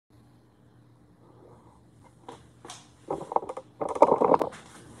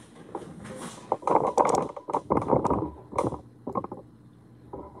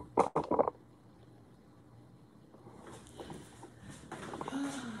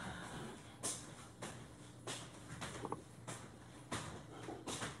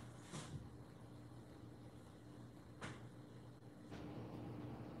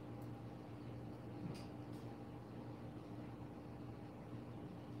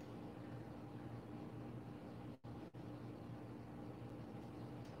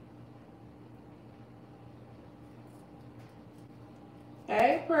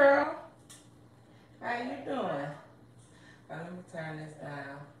Hey, Pearl. How you doing? Oh, let me turn this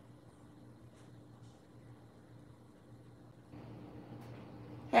down.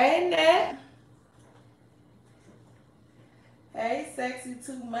 Hey, Nat. Hey, sexy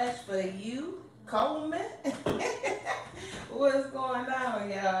too much for you, Coleman. What's going on,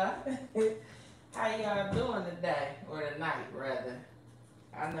 y'all? How y'all doing today? Or tonight, rather.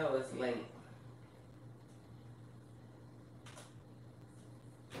 I know it's late.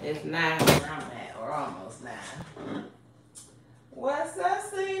 It's 9 where I'm at, or almost 9. What's up,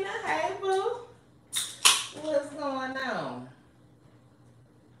 Cena? Hey, boo. What's going on?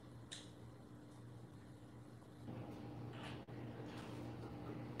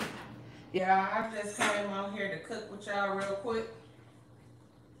 Yeah, I just came on here to cook with y'all real quick.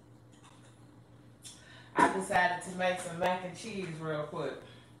 I decided to make some mac and cheese real quick.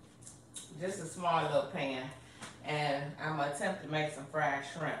 Just a small little pan. And I'm going to attempt to make some fried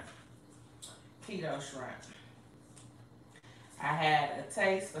shrimp. Keto shrimp. I had a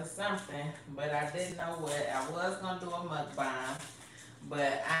taste for something, but I didn't know what. I was going to do a mukbang,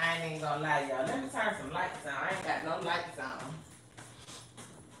 but I ain't even going to lie, y'all. Let me turn some lights on. I ain't got no lights on.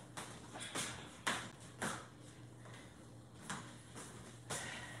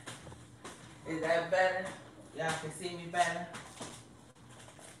 Is that better? Y'all can see me better?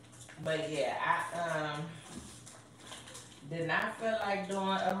 But yeah, I did not feel like doing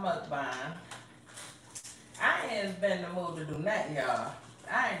a mukbang. I ain't been in the mood to do nothing, y'all.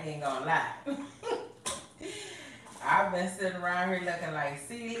 I ain't even gonna lie. I've been sitting around here looking like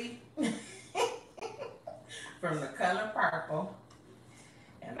Celie from The Color Purple,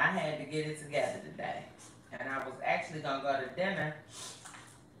 and I had to get it together today. And I was actually gonna go to dinner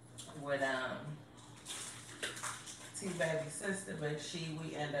with TBaby's sister, but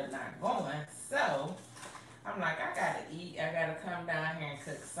we ended up not going. So I'm like, I gotta eat. I gotta come down here and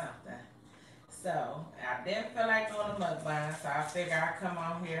cook something. So I didn't feel like doing a mukbang, so I figured I'd come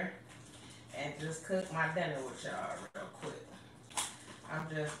on here and just cook my dinner with y'all real quick. I'm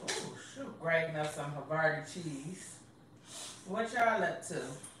just, grating up some Havarti cheese. What y'all up to?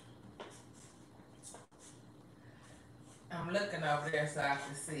 I'm looking over there so I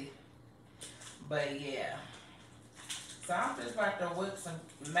can see. But yeah. So I'm just about to whip some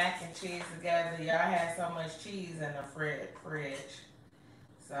mac and cheese together. Y'all had so much cheese in the fridge.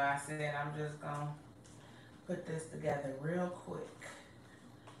 So I said I'm just going to put this together real quick.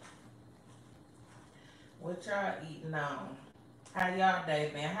 What y'all eating on? How y'all day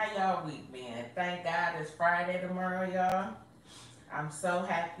been? How y'all week been? Thank God it's Friday tomorrow, y'all. I'm so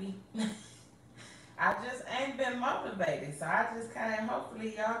happy. I just ain't been motivated. So I just came.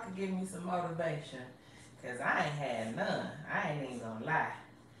 Hopefully y'all can give me some motivation. Because I ain't had none. I ain't even going to lie.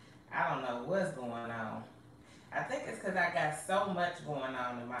 I don't know what's going on. I think it's because I got so much going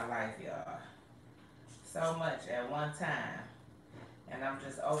on in my life, y'all. So much at one time. And I'm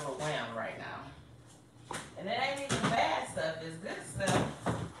just overwhelmed right now. And it ain't even bad stuff. It's good stuff.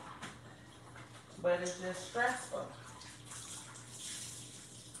 But it's just stressful.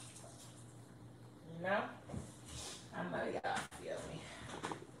 You know? I know y'all feel me.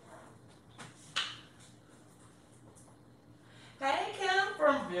 Hey, Kim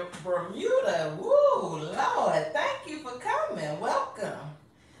from Bermuda. Woo, Lord, thank you for coming. Welcome.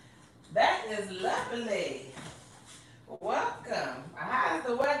 That is lovely. Welcome. How's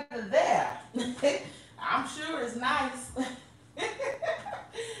the weather there? I'm sure it's nice.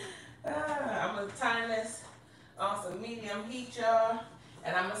 I'm going to turn this on some medium heat, y'all.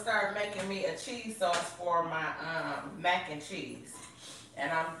 And I'm going to start making me a cheese sauce for my mac and cheese.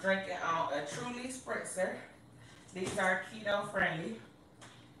 And I'm drinking on a Truly Spritzer. These are keto friendly.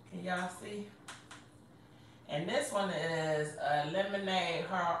 Can y'all see? And this one is a lemonade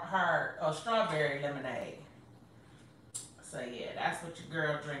strawberry lemonade. So yeah, that's what your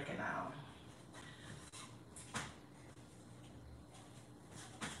girl drinking on.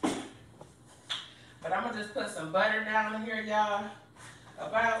 But I'm gonna just put some butter down in here, y'all.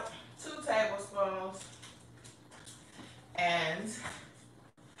 About 2 tablespoons. And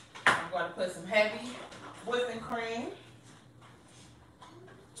I'm gonna put some heavy whipping cream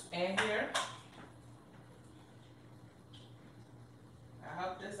in here. I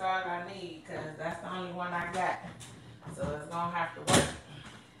hope this is all I need because that's the only one I got. So it's gonna have to work.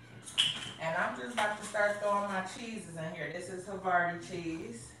 And I'm just about to start throwing my cheeses in here. This is Havarti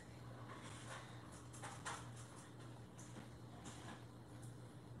cheese.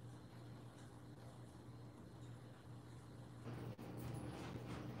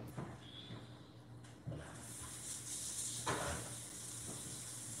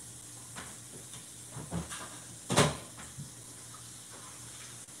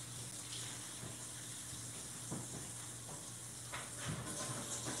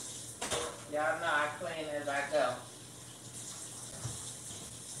 Y'all know I clean as I go.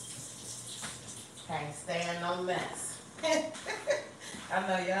 Can't stand no mess. I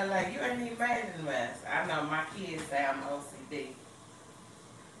know y'all like, you ain't even made a mess. I know my kids say I'm OCD.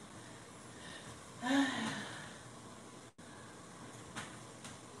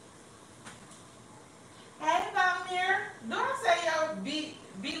 Hey, Valmir. Do I say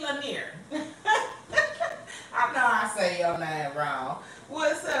your Lanier? I know I say your name wrong.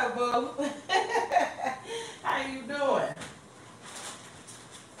 What's up, boo? How you doing?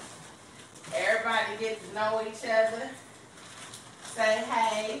 Everybody get to know each other. Say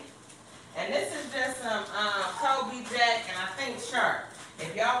hey. And this is just some Kobe Jack and I think Shark.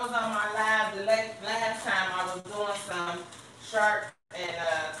 If y'all was on my live the last time, I was doing some Shark and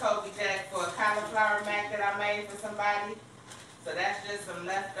Kobe Jack for a cauliflower mac that I made for somebody. So that's just some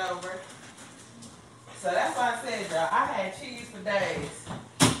leftover. So that's why I said, y'all, I had cheese for days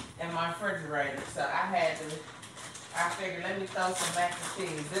in my refrigerator. So I figured let me throw some mac and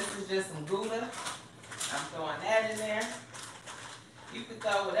cheese. This is just some Gouda. I'm throwing that in there. You can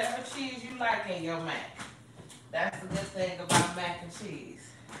throw whatever cheese you like in your mac. That's the good thing about mac and cheese.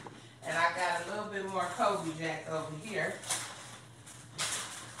 And I got a little bit more Kobe Jack over here.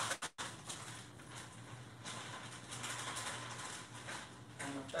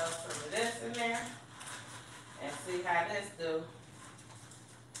 I'm going to throw some of this in there and see how this do.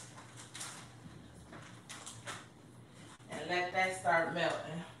 And let that start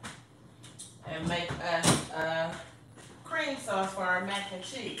melting. And make us cream sauce for our mac and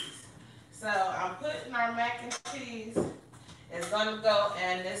cheese. So I'm putting our mac and cheese. It's going to go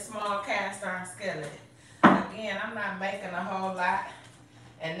in this small cast iron skillet. Again, I'm not making a whole lot.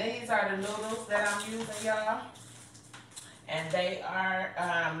 And these are the noodles that I'm using, y'all. And they are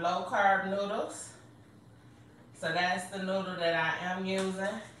low carb noodles. So that's the noodle that I am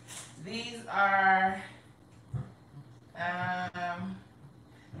using. These are,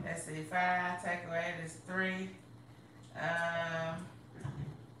 let's see, 5, take away this 3.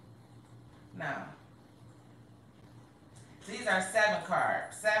 No. These are 7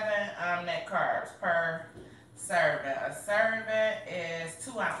 carbs, 7 net carbs per serving. A serving is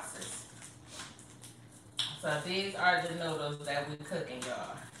 2 ounces. So these are the noodles that we're cooking,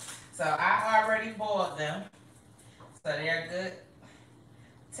 y'all. So I already boiled them. So they're good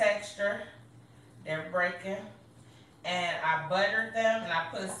texture. They're breaking. And I buttered them and I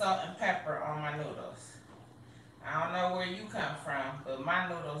put salt and pepper on my noodles. I don't know where you come from, but my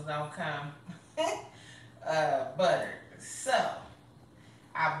noodles don't come buttered. So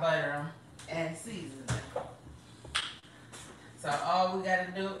I butter them and season them. So all we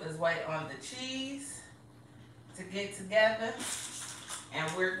gotta do is wait on the cheese to get together.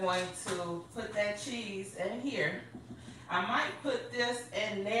 And we're going to put that cheese in here. I might put this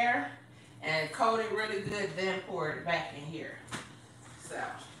in there and coat it really good, then pour it back in here. So,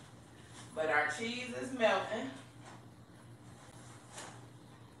 but our cheese is melting.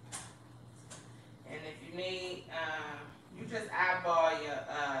 And if you need, you just eyeball your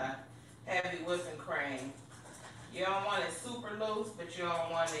heavy whipping cream. You don't want it super loose, but you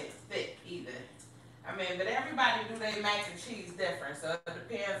don't want it thick either. I mean, but everybody do their mac and cheese different, so it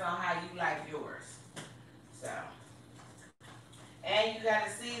depends on how you like yours. So, and you gotta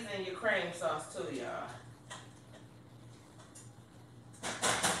season your cream sauce too, y'all.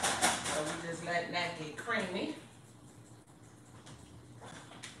 So we just letting that get creamy.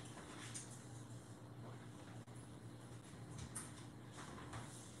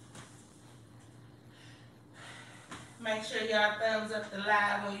 Make sure y'all thumbs up the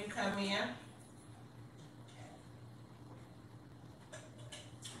live when you come in.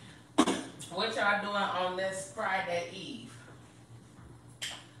 What y'all doing on this Friday Eve?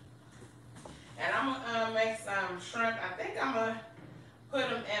 And I'm gonna make some shrimp. I think I'm gonna put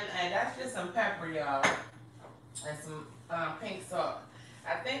them in, and that's just some pepper, y'all, and some pink salt.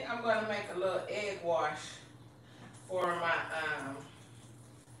 I think I'm gonna make a little egg wash for my,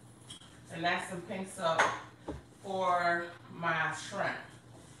 and that's some pink salt for my shrimp.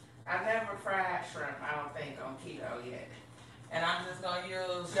 I never fried shrimp, I don't think, on keto yet. And I'm just gonna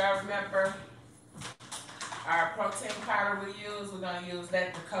use, y'all remember our protein powder we use? We're gonna use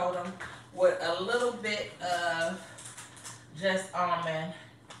that to coat them with a little bit of just almond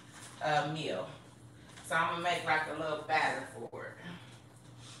meal. So I'm gonna make like a little batter for it.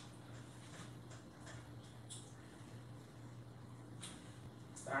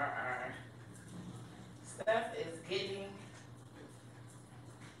 So our stuff is getting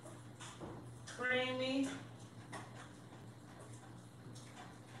creamy.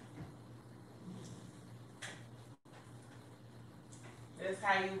 This is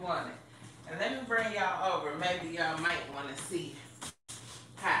how you want it. And let me bring y'all over. Maybe y'all might want to see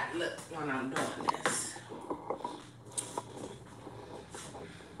how it looks when I'm doing this.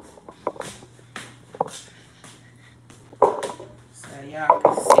 So y'all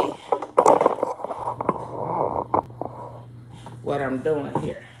can see what I'm doing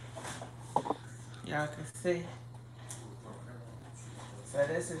here. Y'all can see. So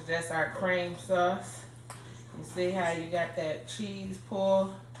this is just our cream sauce. You see how you got that cheese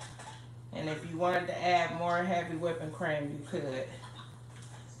pull? And if you wanted to add more heavy whipping cream, you could.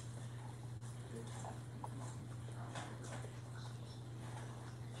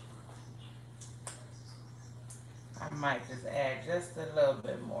 I might just add just a little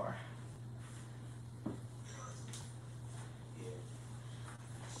bit more.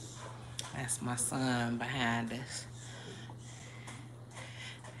 That's my son behind us.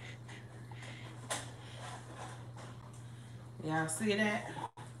 Y'all see that?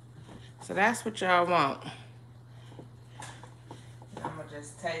 So that's what y'all want. I'm gonna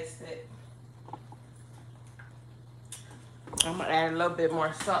just taste it. I'm gonna add a little bit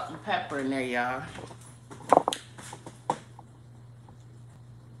more salt and pepper in there, y'all.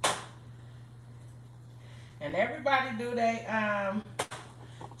 And everybody do they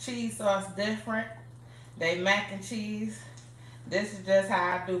cheese sauce different. They mac and cheese. This is just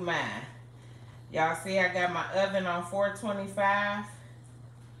how I do mine. Y'all see I got my oven on 425.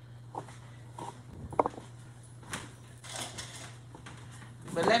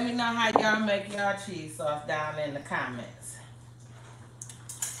 But let me know how y'all make y'all cheese sauce down in the comments.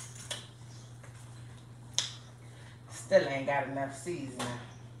 Still ain't got enough seasoning.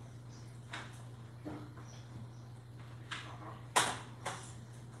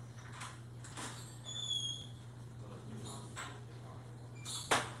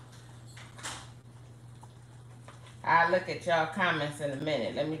 I'll look at y'all comments in a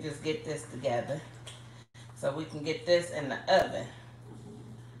minute. Let me just get this together so we can get this in the oven.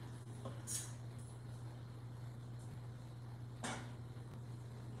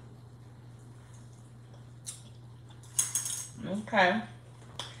 Okay.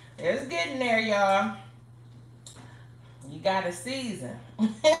 It's getting there, y'all. You gotta season.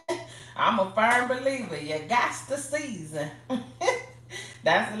 I'm a firm believer. You got to season.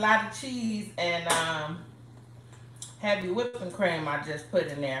 That's a lot of cheese and heavy whipping cream I just put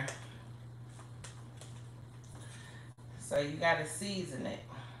in there. So you gotta season it.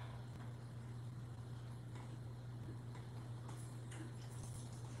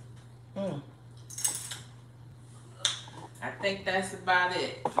 I think that's about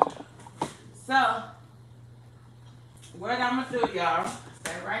it. So, what I'm gonna do, y'all,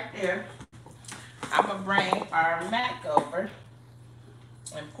 stay right there. I'm gonna bring our mac over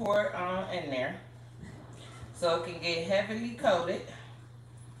and pour it on in there so it can get heavily coated.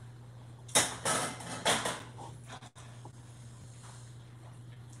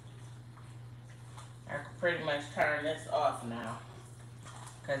 I can pretty much turn this off now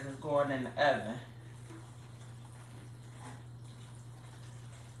because it's going in the oven.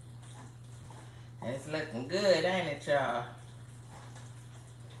 It's looking good, ain't it, y'all?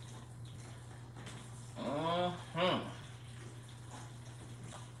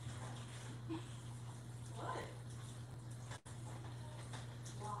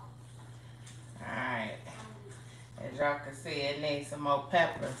 Alright. As y'all can see, it needs some more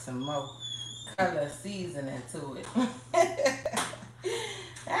pepper, some more color seasoning to it.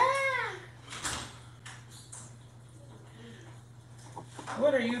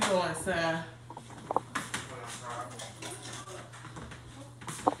 What are you doing, son?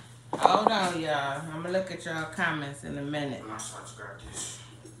 Hold on, y'all. I'm gonna look at y'all comments in a minute. I'm sorry to grab this.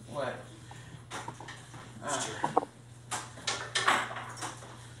 What?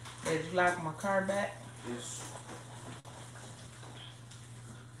 Did you like my car back? Yes.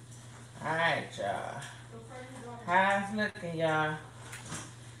 Alright, y'all. How's it looking, y'all?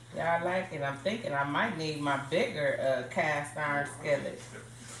 Y'all like it? I'm thinking I might need my bigger cast iron skillet.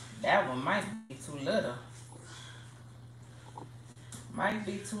 That one might be too little. Might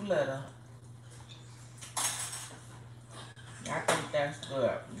be too little. I think that's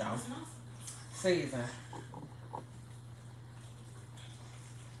good, though. Season.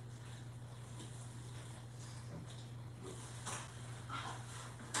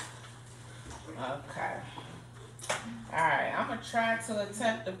 Okay. Alright, I'm gonna try to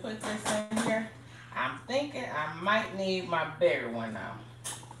attempt to put this in here. I'm thinking I might need my bigger one now.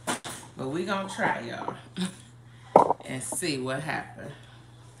 But we gonna try, y'all. And see what happens.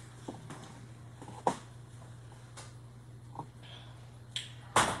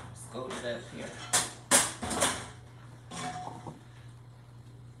 Scoot it up here.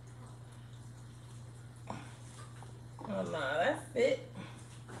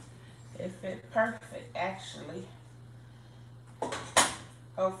 fit perfect, actually.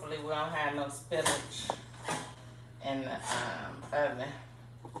 Hopefully we don't have no spillage in the oven.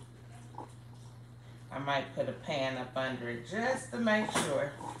 I might put a pan up under it just to make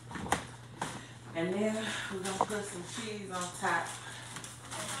sure. And then we're gonna put some cheese on top.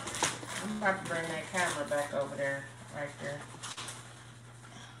 I'm about to bring that camera back over there, right there.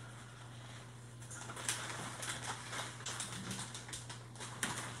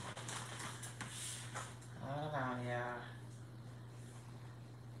 Hold on, y'all.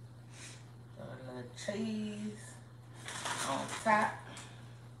 Put a little cheese on top.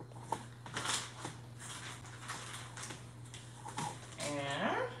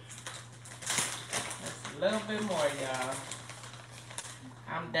 And just a little bit more, y'all.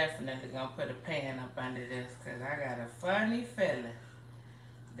 I'm definitely gonna put a pan up under this because I got a funny feeling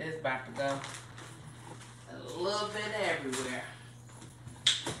this about to go a little bit everywhere.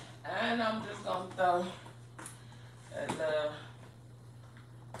 And I'm just gonna throw a little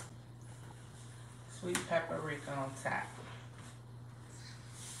sweet paprika on top.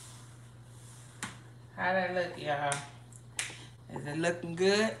 How that look, y'all? Is it looking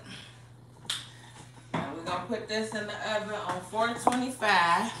good? And we're gonna put this in the oven on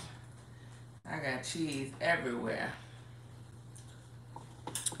 425. I got cheese everywhere.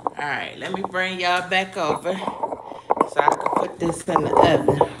 All right, let me bring y'all back over so I can put this in the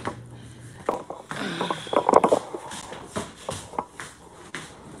oven.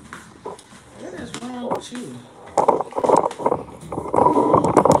 What is wrong with you?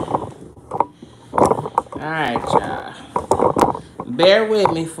 All right, y'all. Bear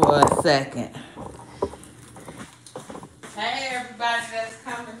with me for a second. Hey, everybody that's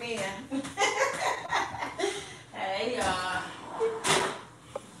coming in. Hey, y'all.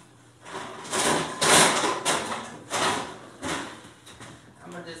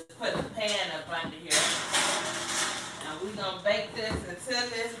 I'm going to just put a pan up under here. And we're going to bake this until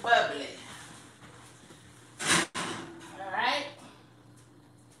it's bubbly. All right?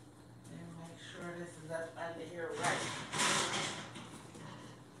 And make sure this is up under here right.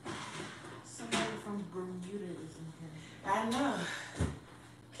 Somebody from Bermuda is in here. I know.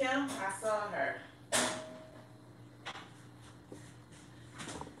 Kim, I saw her.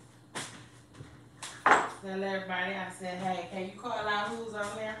 Tell everybody I said, hey, can you call out who's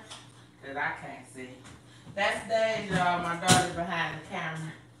on there? Because I can't see. That's Dave, y'all. My daughter behind the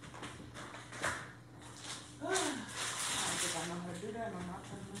camera. I don't think I know how to do that. I'm not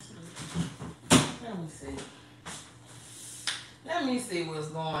trying to listen. Let me see. Let me see what's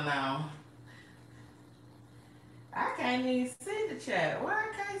going on. I can't even see the chat. Why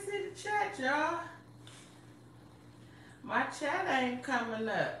I can't see the chat, y'all? My chat ain't coming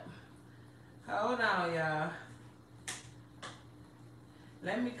up. Hold on, y'all.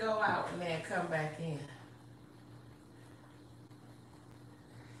 Let me go out and then come back in.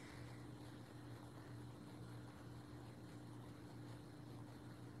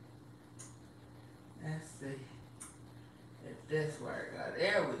 Let's see if this works. Oh,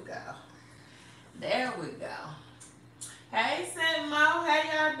 there we go. There we go. Hey, Simo.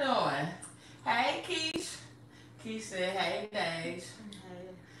 How y'all doing? Hey, Keish. Keish said, hey, Dave.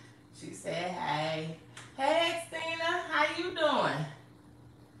 Hey. She said, hey. Hey, Stina. How you doing?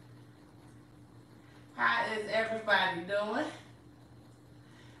 How is everybody doing?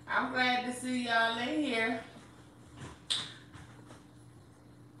 I'm glad to see y'all in here.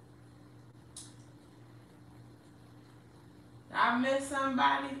 I miss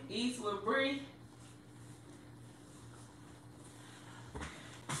somebody. East with Bree.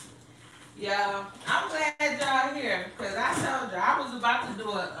 Y'all, I'm glad y'all here because I told you I was about to do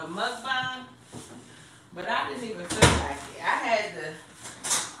a mukbang, but I didn't even feel like it. I had to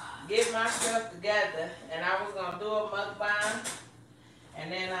get myself together and I was going to do a mukbang,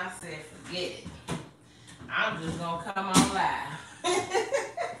 and then I said, forget it. I'm just going to come on live.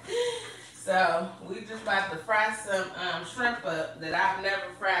 So we just about to fry some shrimp up that I've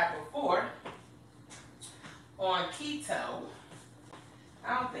never fried before on keto.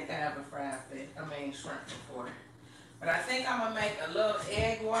 I don't think I ever fried shrimp before. But I think I'm going to make a little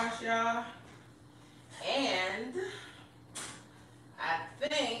egg wash, y'all. And I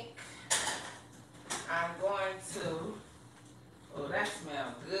think I'm going to, oh, that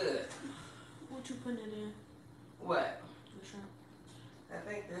smells good. What you putting it in? What? The shrimp. I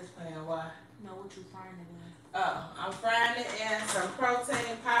think this pan, why? No, what you frying it in? Oh, I'm frying it in some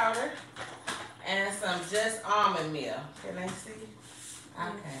protein powder and some just almond meal. Can I see? I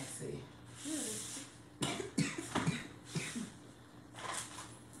can't see.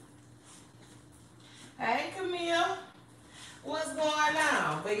 Hey, Camille. What's going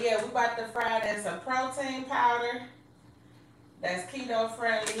on? But yeah, we about to fry this some protein powder that's keto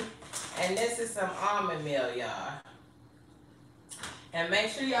friendly. And this is some almond meal, y'all. And make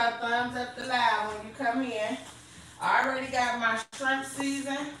sure y'all thumbs up the live when you come in. I already got my shrimp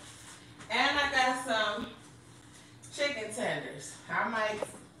season. And I got some chicken tenders. I might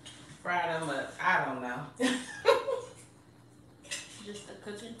fry them up. I don't know. Just a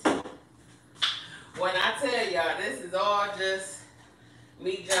cooking tip. When I tell y'all, this is all just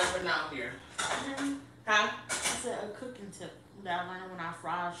me jumping out here. Huh? I said a cooking tip that I learned when I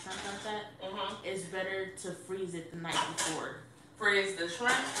fry shrimp like that. It's better to freeze it the night before. Freeze the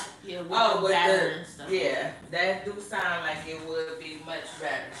shrimp? Yeah, with the batter and stuff. Yeah, that do sound like it would be much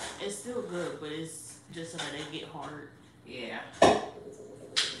better. It's still good, but it's just so that they get hard. Yeah.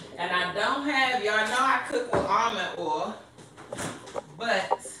 And I don't have, y'all know I cook with almond oil,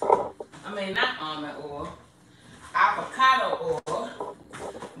 but, I mean not almond oil, avocado oil,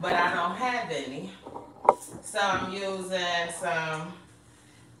 but I don't have any. So I'm using some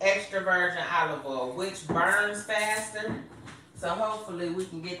extra virgin olive oil, which burns faster. So hopefully we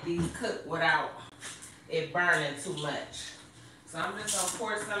can get these cooked without it burning too much. So I'm just gonna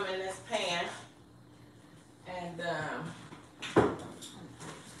pour some in this pan. And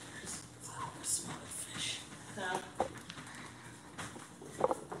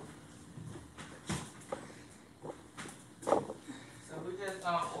so we just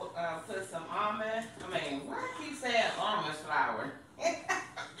gonna put some almond, why I keep saying almond flour?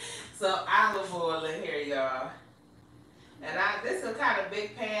 So olive oil in here, y'all. And this is a kind of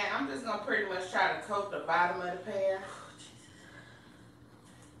big pan. I'm just gonna pretty much try to coat the bottom of the pan.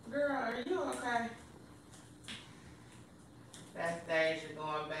 Girl, are you okay? That's Deja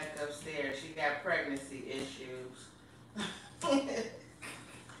going back upstairs. She got pregnancy issues.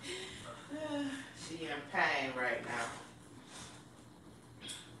 She in pain right now.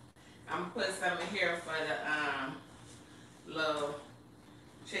 I'm gonna put some in here for the little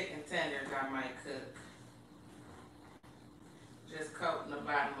chicken tenders I might cook. Just coating the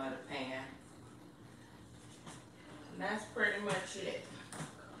bottom of the pan. And that's pretty much it.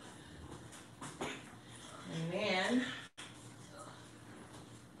 And then,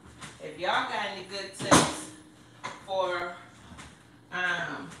 if y'all got any good tips for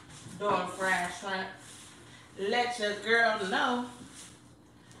doing fried shrimp, let your girl know.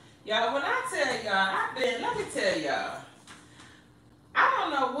 Y'all, when I tell y'all, let me tell y'all, I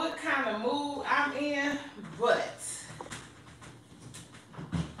don't know what kind of mood I'm in, but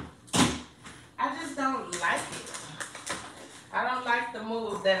I just don't like it. I don't like the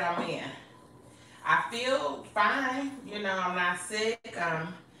mood that I'm in. I feel fine, I'm not sick,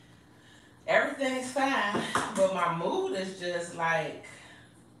 everything's fine, but my mood is just like,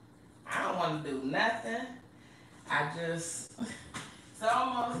 I don't want to do nothing. It's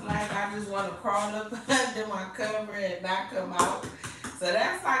almost like I just want to crawl up under my cover and not come out. So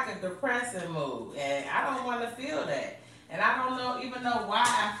that's like a depressing mood, and I don't want to feel that. And I don't even know why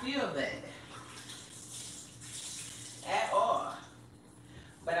I feel that at all.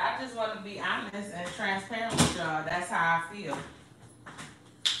 But I just want to be honest and transparent with y'all. That's how I feel.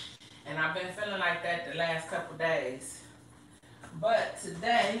 And I've been feeling like that the last couple days. But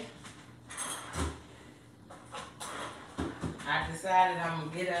today, I decided I'm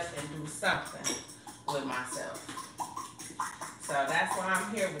going to get up and do something with myself. So that's why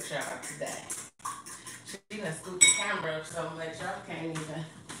I'm here with y'all today. She done scooped the camera up so much y'all can't even.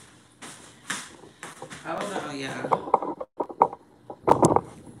 Hold on, y'all.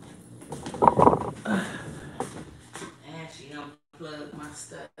 And she unplugged my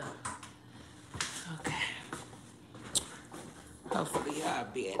stuff. Okay. Hopefully y'all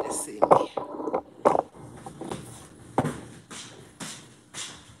be able to see me. So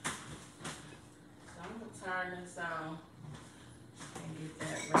I'm going to turn this on and get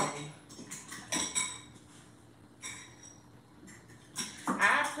that ready. I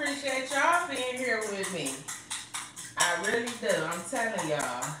appreciate y'all being here with me. I really do. I'm telling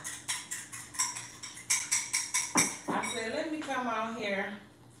y'all. I said, let me come out here.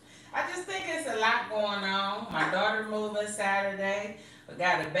 I just think it's a lot going on. My daughter moving Saturday. We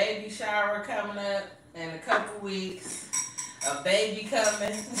got a baby shower coming up in a couple weeks. A baby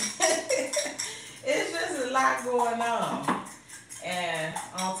coming. It's just a lot going on. And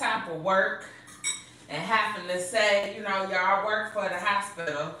on top of work and having to say, y'all work for the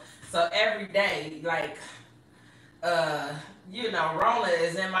hospital. So every day, Rona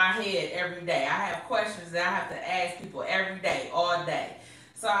is in my head every day. I have questions that I have to ask people every day, all day.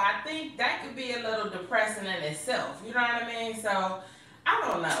 So I think that could be a little depressing in itself. You know what I mean? So I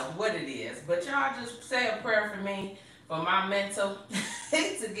don't know what it is. But y'all just say a prayer for me, for my mental.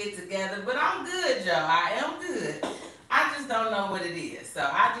 to get together, but I'm good, y'all. I am good. I just don't know what it is. So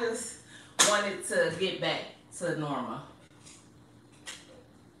I just wanted to get back to normal.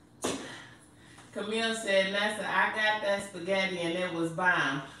 Camille said, Nessa, I got that spaghetti and it was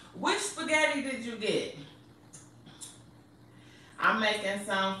bomb. Which spaghetti did you get? I'm making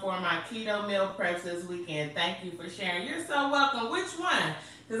some for my keto meal preps this weekend. Thank you for sharing. You're so welcome. Which one?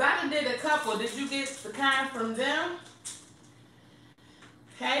 Because I done did a couple. Did you get the kind from them?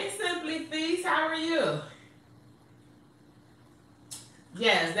 Hey, Simply Feast, how are you?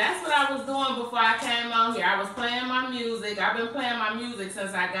 Yes, that's what I was doing before I came on here. I was playing my music. I've been playing my music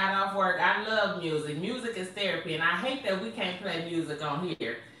since I got off work. I love music. Music is therapy, and I hate that we can't play music on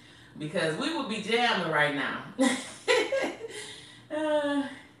here because we would be jamming right now.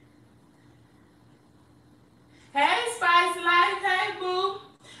 Hey, Spice Life. Hey, boo.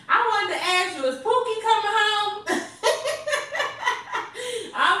 I wanted to ask you, is Pookie coming home?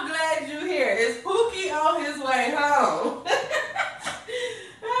 I'm glad you're here. Is Pookie on his way home?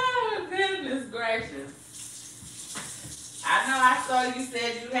 Oh, goodness gracious. I know I saw you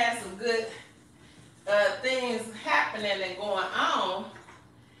said you had some good things happening and going on.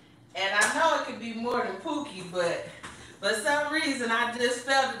 And I know it could be more than Pookie, but for some reason I just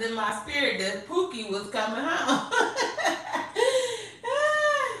felt it in my spirit that Pookie was coming home.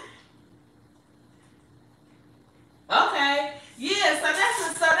 Okay. Yeah, so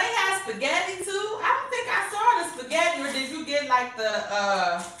they have spaghetti too? I don't think I saw the spaghetti, or did you get like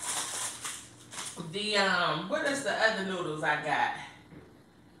what is the other noodles I got?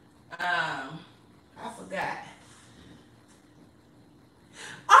 I forgot.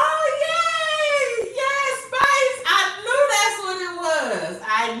 Oh, yay! Yes, Spice! I knew that's what it was.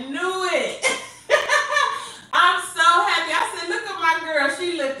 I knew it. I'm so happy. I said, look at my girl. She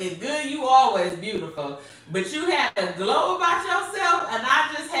looking good. You always beautiful. But you had a glow about yourself, and I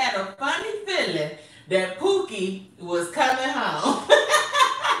just had a funny feeling that Pookie was coming home.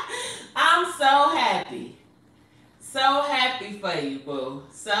 I'm so happy. So happy for you, boo.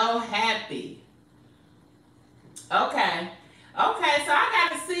 So happy. Okay. Okay, so I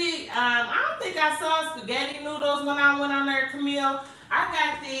got to see, I don't think I saw spaghetti noodles when I went on there, Camille. I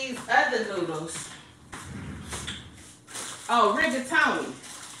got these other noodles. Oh, rigatoni.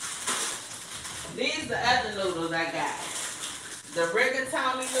 These are the other noodles I got. The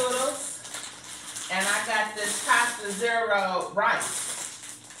rigatoni noodles. And I got this pasta zero rice.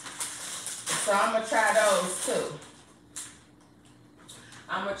 So I'm going to try those too.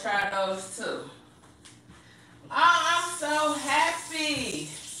 Oh, I'm so happy.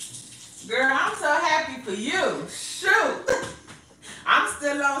 Girl, I'm so happy for you. Shoot. I'm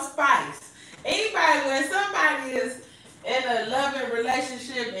still on Spice. Anybody, when somebody is in a loving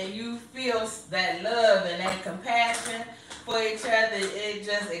relationship and you feel that love and that compassion for each other, it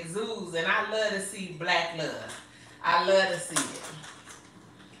just exudes. And I love to see black love. I love to see it.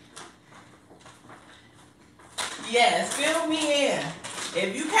 Yes, fill me in.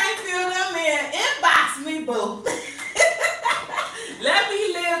 If you can't fill them in, inbox me, boo. Let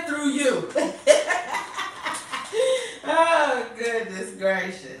me live through you. Oh, goodness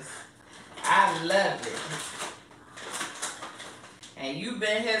gracious. I love it. And you've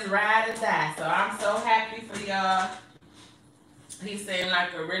been his ride or die, so I'm so happy for y'all. He seemed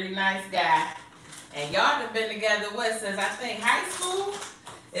like a really nice guy. And y'all have been together, since I think high school?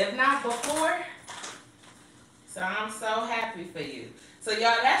 If not before. So I'm so happy for you. So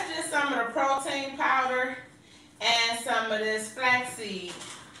y'all, that's just some of the protein powder and some of this flaxseed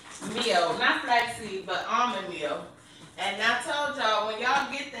meal. Not flaxseed, but almond meal. And I told y'all, when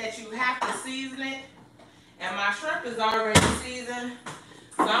y'all get that, you have to season it. And my shrimp is already seasoned.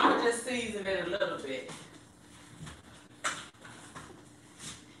 So I'm going to just season it a little bit.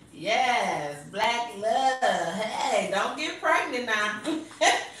 Yes, black love. Hey, don't get pregnant now.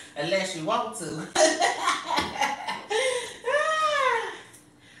 Unless you want to.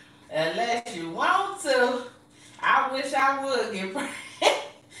 Unless you want to. I wish I would get pregnant.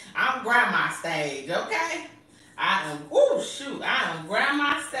 I'm grandma stage, okay? I am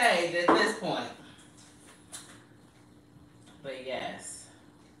grandma stage at this point. But yes.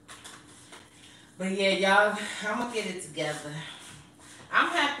 But yeah, y'all, I'm going to get it together. I'm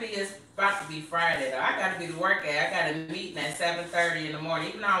happy it's about to be Friday, though. I got to be to work at. I got a meeting at 7:30 in the morning.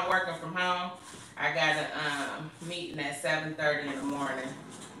 Even though I'm working from home, I got a meeting at 7:30 in the morning.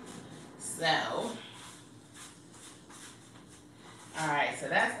 So, alright, so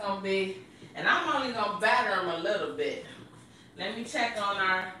that's going to be, and I'm only going to batter them a little bit. Let me check on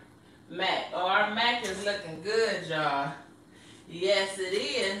our mac. Oh, our mac is looking good, y'all. Yes, it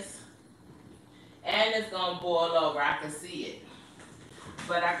is. And it's going to boil over. I can see it.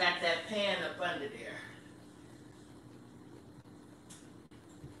 But I got that pan up under there.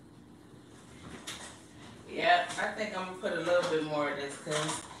 Yep, I think I'm gonna put a little bit more of this because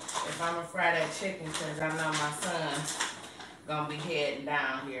if I'm gonna fry that chicken, since I know my son's gonna be heading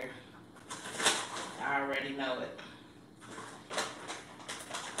down here. I already know it.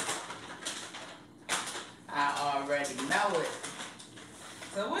 I already know it.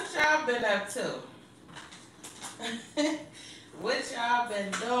 So what y'all been up to? What y'all been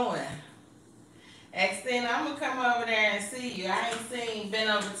doing? Xtina, I'm gonna come over there and see you. I ain't been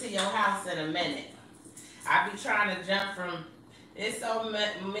over to your house in a minute. I be trying to jump from, it's so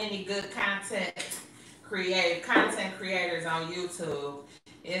many good content creators on YouTube.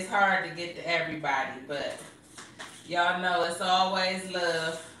 It's hard to get to everybody, but y'all know it's always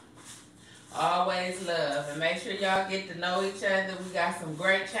love. Always love. And make sure y'all get to know each other. We got some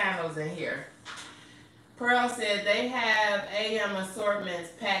great channels in here. Pearl said they have AM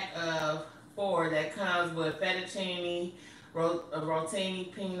assortments pack of 4 that comes with fettuccine,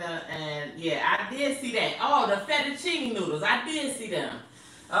 rotini, peanut, and yeah, I did see that. Oh, the fettuccine noodles. I did see them.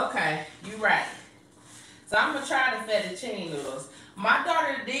 Okay, you right. So I'm going to try the fettuccine noodles. My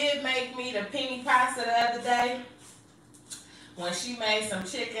daughter did make me the penne pasta the other day when she made some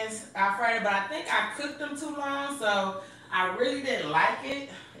chickens Alfredo, but I think I cooked them too long, so I really didn't like it,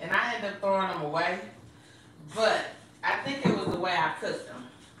 and I ended up throwing them away. But I think it was the way I cooked them.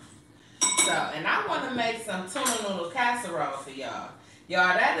 So, and I want to make some tuna noodle casserole for y'all.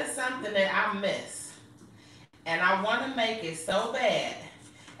 Y'all, that is something that I miss. And I want to make it so bad.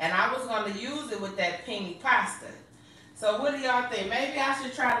 And I was going to use it with that penne pasta. So what do y'all think? Maybe I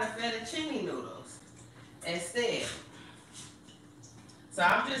should try the fettuccine noodles instead. So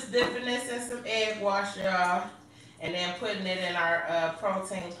I'm just dipping this in some egg wash, y'all. And then putting it in our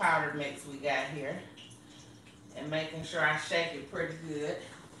protein powder mix we got here. And making sure I shake it pretty good.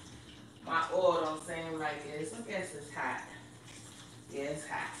 My oil don't seem like it's, I guess it's hot. Yeah, it's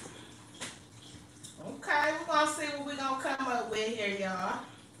hot. Okay, we're going to see what we're going to come up with here, y'all.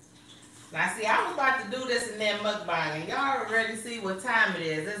 Now, see, I was about to do this and then mukbang, and y'all already see what time it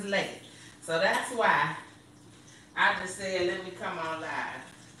is. It's late. So that's why I just said, let me come on live.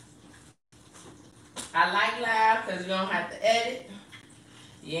 I like live because you don't have to edit.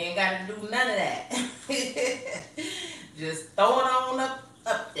 You ain't got to do none of that. Just throw it on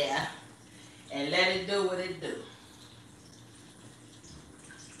up there and let it do what it do.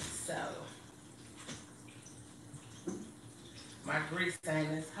 So, my grease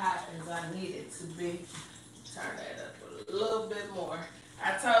ain't as hot as I need it to be. Turn that up a little bit more.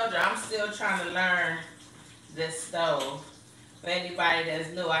 I told you, I'm still trying to learn this stove. For anybody that's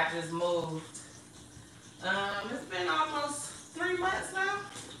new, I just moved. It's been almost 3 months now.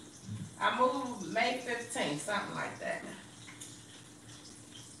 I moved May 15th, something like that.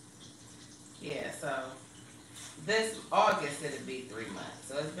 Yeah, so this August it'll be 3 months.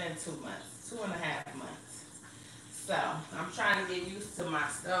 So it's been 2 months, 2.5 months. So I'm trying to get used to my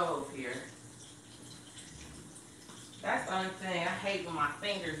stove here. That's the only thing. I hate when my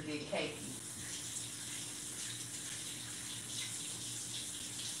fingers get cakey.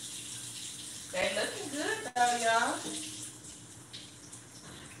 They looking good though, y'all.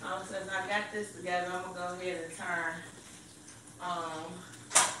 Since I got this together, I'm gonna go ahead and turn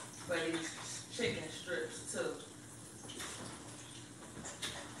for these chicken strips too.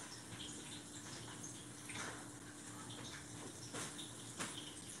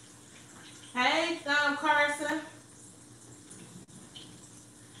 Hey, Carson.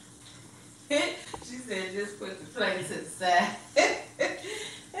 She said just put the plate to the side.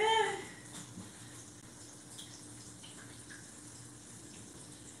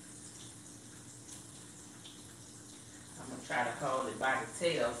 Try to hold it by the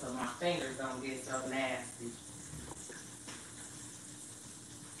tail so my fingers don't get so nasty.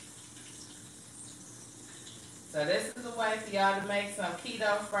 So this is a way for y'all to make some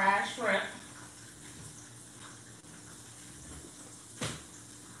keto fried shrimp.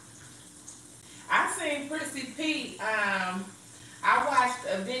 I seen Prissy P. I watched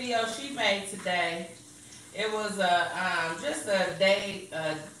a video she made today. It was just a day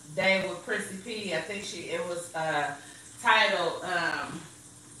with Prissy P. I think it was titled,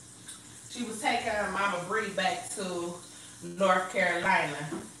 she was taking her Mama Bree back to North Carolina.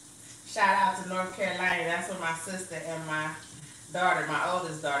 Shout out to North Carolina. That's where my sister and my daughter, my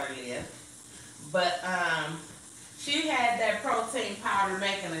oldest daughter, live. But she had that protein powder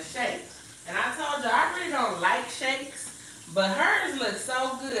making a shake. And I told you, I really don't like shakes, but hers looks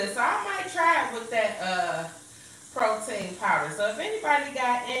so good. So I might try it with that protein powder. So if anybody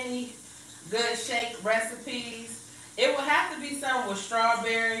got any good shake recipes, It would have to be something with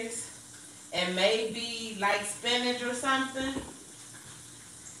strawberries and maybe like spinach or something.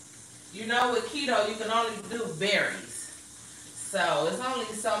 You know, with keto, you can only do berries. So it's only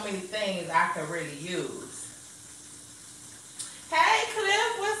so many things I could really use. Hey,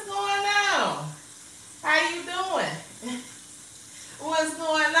 Cliff, what's going on? How you doing? What's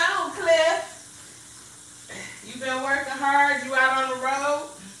going on, Cliff? You been working hard? You out on the road?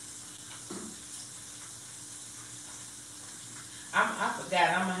 I forgot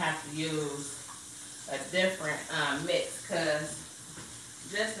I'm going to have to use a different mix because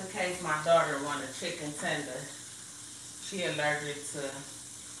just in case my daughter want a chicken tender, she allergic to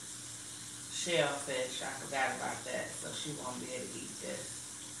shellfish. I forgot about that, so she won't be able to eat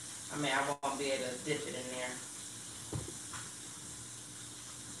this. I mean, I won't be able to dip it in there.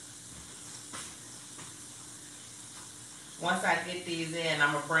 Once I get these in,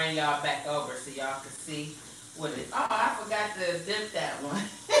 I'm going to bring y'all back over so y'all can see what it is. Oh, I forgot to dip that one.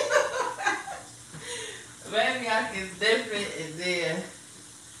 Maybe I can dip it and then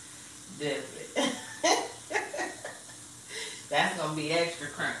dip it. That's going to be extra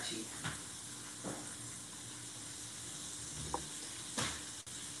crunchy.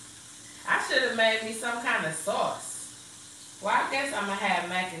 I should have made me some kind of sauce. Well, I guess I'm going to have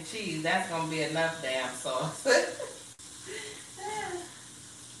mac and cheese. That's going to be enough damn sauce.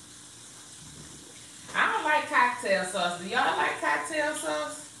 I don't like cocktail sauce. Do y'all like cocktail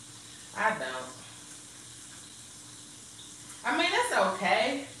sauce? I don't. I mean, it's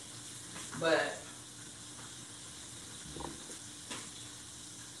okay, but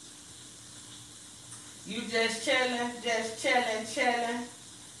you just chilling.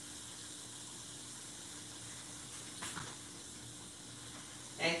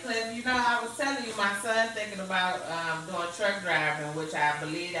 And Cliff, you know, I was telling you, my son thinking about doing truck driving, which I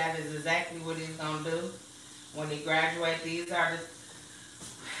believe that is exactly what he's gonna do when he graduates. These are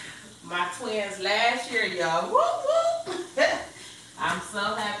my twins last year, y'all. Whoop whoop! I'm so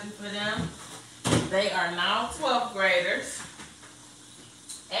happy for them. They are now 12th graders,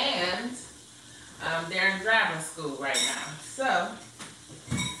 and they're in driving school right now. So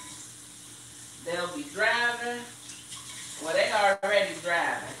they'll be driving. Well, they are already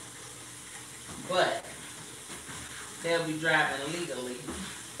driving, but they'll be driving legally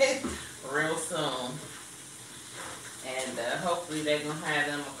real soon. And hopefully they're going to have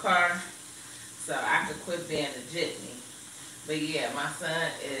them a car so I could quit being a jitney. But yeah, my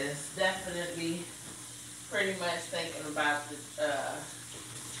son is definitely pretty much thinking about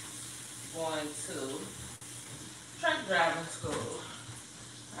going to truck driving school.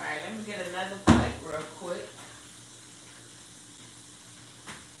 Alright, let me get another plate real quick.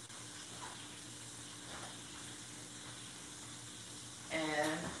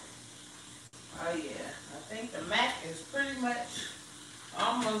 And, oh yeah, I think the mac is pretty much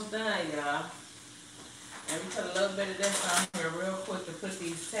almost done, y'all. Let me put a little bit of this on here real quick to put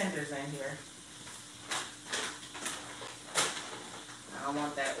these tenders in here. I don't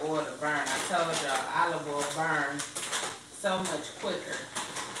want that oil to burn. I told y'all olive oil burns so much quicker.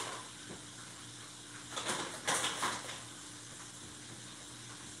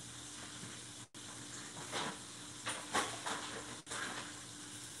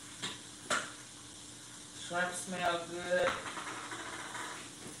 Shrimp smell good.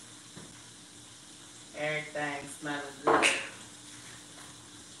 Everything smells good.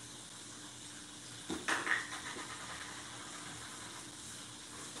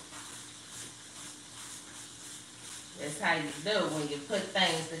 That's how you do when you put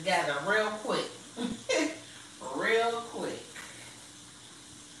things together real quick. Real quick.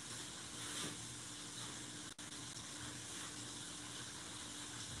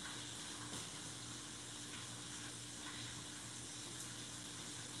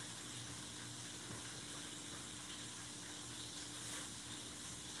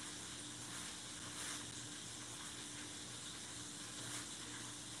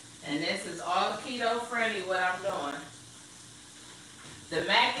 And this is all keto friendly what I'm doing. The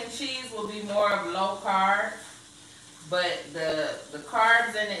mac and cheese will be more of low carb, but the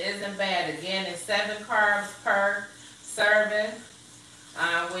carbs in it isn't bad. Again, it's 7 carbs per serving,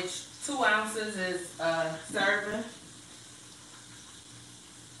 which 2 ounces is serving.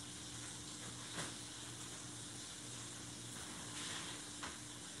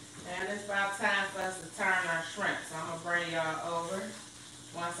 And it's about time for us to turn our shrimp. So I'm going to bring y'all over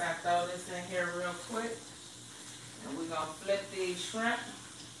once I throw this in here real quick. And we're going to flip these shrimp.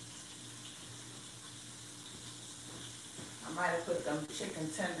 I might have put them chicken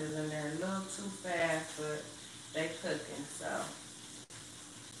tenders in there a little too fast, but they cooking, so.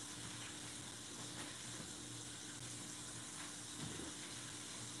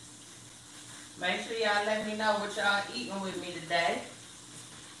 Make sure y'all let me know what y'all eating with me today.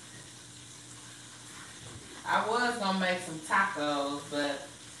 I was gonna make some tacos, but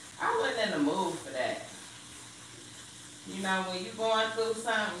I wasn't in the mood for that. You know, when you're going through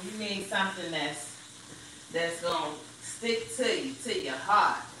something, you need something that's gonna stick to your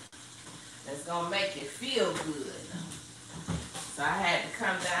heart. That's gonna make you feel good. So I had to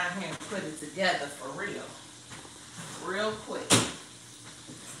come down here and put it together for real quick.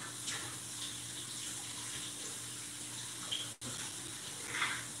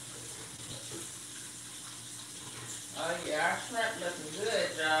 Oh yeah, our shrimp looking good,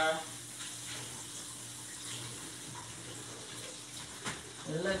 y'all.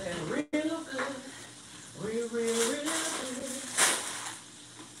 Looking real good. Real good.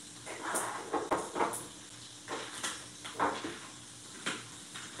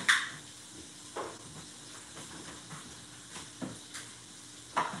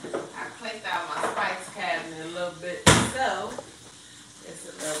 I cleaned out my spice cabinet a little bit, so it's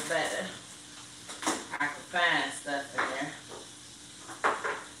a little better. I can find stuff in there.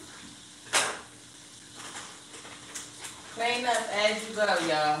 Clean up as you go,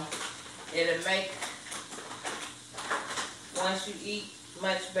 y'all. It'll make once you eat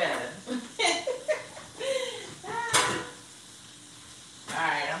much better.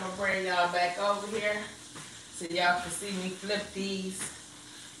 Alright, I'm gonna bring y'all back over here so y'all can see me flip these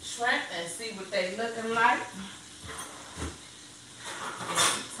shrimp and see what they looking like.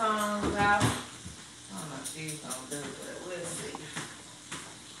 Get the tongues out. I don't know if she's gonna do it, but we'll see.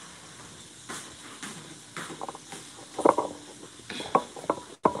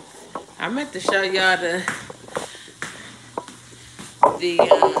 I meant to show y'all the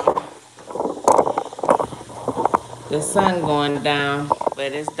sun going down,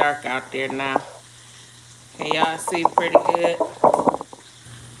 but it's dark out there now. Can y'all see pretty good?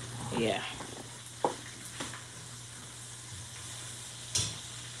 Yeah.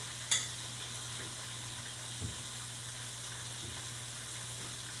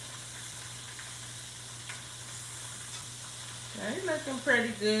 They looking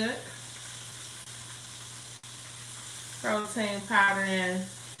pretty good. Protein powder and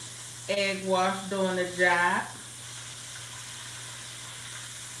egg wash doing the job.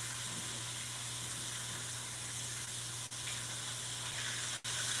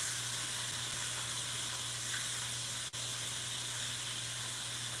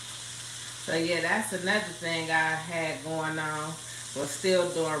 So yeah, that's another thing I had going on. Was still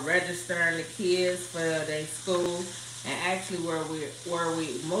doing registering the kids for their school, and actually where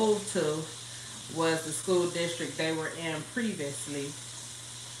we moved to was the school district they were in previously.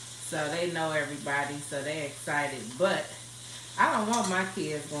 So they know everybody, so they're excited. But I don't want my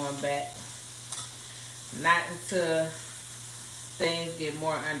kids going back. Not until things get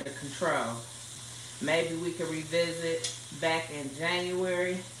more under control. Maybe we could revisit back in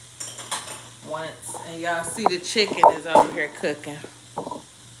January once. And y'all see the chicken is over here cooking.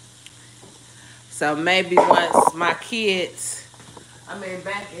 So maybe once my kids,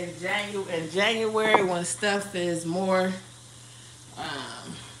 back in January when stuff is more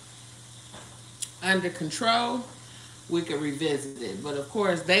under control, we could revisit it. But of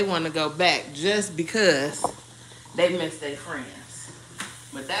course, they want to go back just because they miss their friends.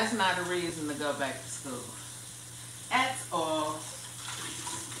 But that's not a reason to go back to school at all.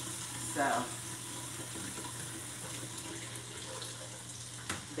 So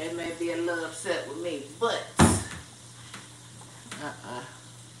they may be a little upset with me, but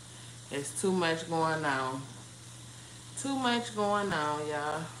it's too much going on. Too much going on,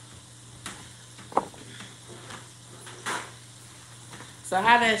 y'all. So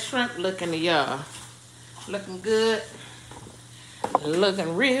how that shrimp looking to y'all? Looking good?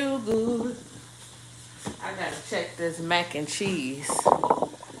 Looking real good. I gotta check this mac and cheese.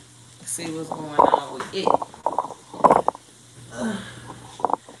 See what's going on with it.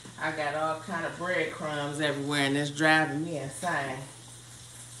 I got all kind of breadcrumbs everywhere and it's driving me insane.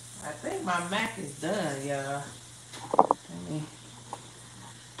 I think my mac is done, y'all. Let me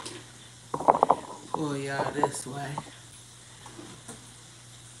pull y'all this way.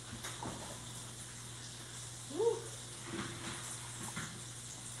 Woo.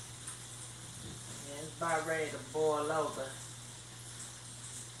 Yeah, it's about ready to boil over.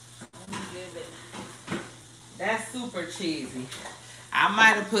 Let me give it. That's super cheesy. I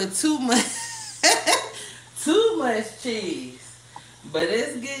might have put too much cheese. But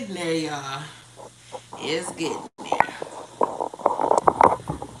it's getting there, y'all. It's getting there.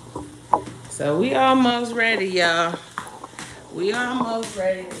 So we almost ready, y'all. We almost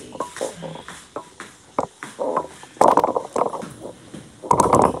ready to eat.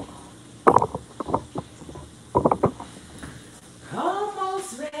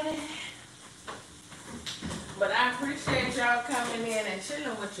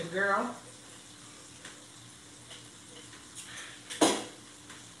 your girl.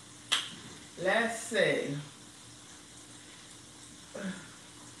 Let's see.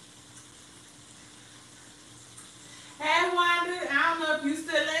 Hey, Wanda. I don't know if you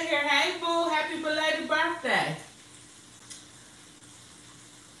still in here. Hey, boo. Happy belated birthday.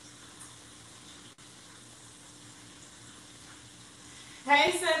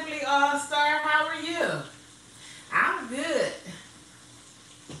 Hey, Simply All Star. How are you? I'm good.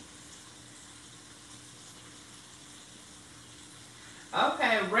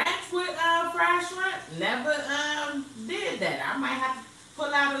 Okay, ranch with fried shrimp. Never did that. I might have to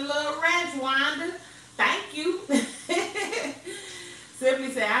pull out a little ranch, Wanda. Thank you.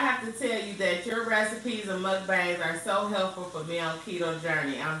 Simply say, I have to tell you that your recipes and mukbangs are so helpful for me on keto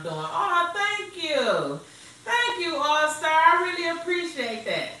journey I'm doing. Oh, thank you. Thank you, All Star. I really appreciate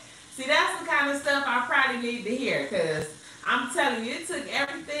that. See, that's the kind of stuff I probably need to hear, because I'm telling you, it took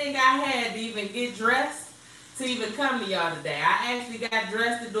everything I had to even get dressed to even come to y'all today. I actually got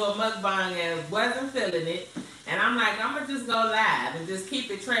dressed to do a mukbang and wasn't feeling it. And I'm like, I'm going to just go live and just keep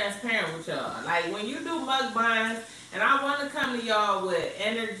it transparent with y'all. Like, when you do mukbangs, and I want to come to y'all with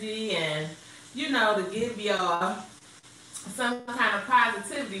energy and, you know, to give y'all some kind of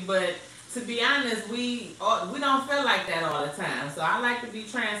positivity, but to be honest, we don't feel like that all the time. So I like to be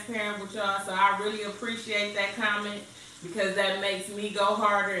transparent with y'all. So I really appreciate that comment, because that makes me go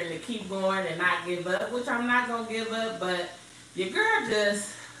harder and to keep going and not give up, which I'm not going to give up, but your girl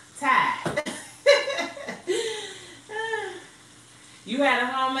just tired. You had a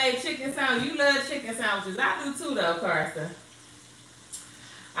homemade chicken sandwich. You love chicken sandwiches. I do too, though, Carson.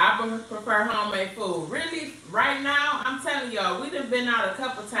 I prefer homemade food. Really, right now, I'm telling y'all, we done been out a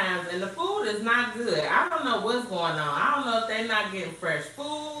couple times, and the food is not good. I don't know what's going on. I don't know if they're not getting fresh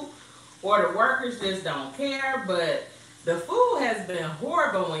food or the workers just don't care, but the food has been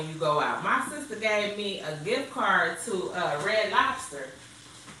horrible when you go out. My sister gave me a gift card to Red Lobster,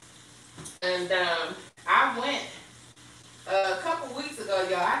 and I went a couple weeks ago,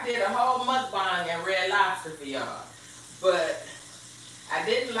 y'all. I did a whole mukbang at Red Lobster for y'all, but I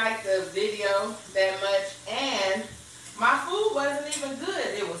didn't like the video that much, and my food wasn't even good.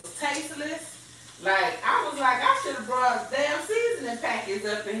 It was tasteless. Like, I was like, I should have brought damn seasoning packets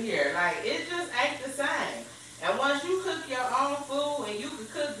up in here. Like, it just ain't the same. And once you cook your own food and you can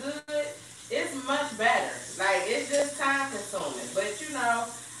cook good, it's much better. Like, it's just time consuming. But, you know,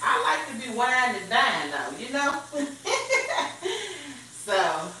 I like to be wine and dine, though, you know? So,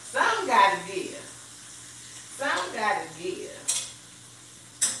 some gotta give. Some gotta give.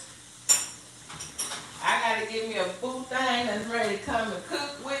 I gotta give me a boo thing that's ready to come and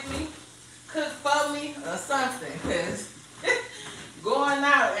cook with me, cook for me, or something, because going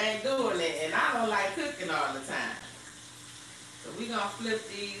out ain't doing it, and I don't like cooking all the time. So we gonna flip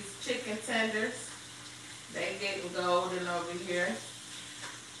these chicken tenders. They getting golden over here.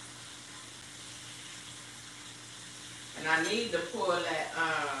 And I need to pull that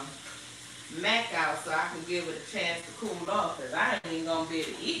mac out so I can give it a chance to cool off, because I ain't even gonna be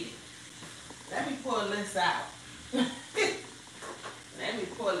able to eat it. Let me pull this out. Let me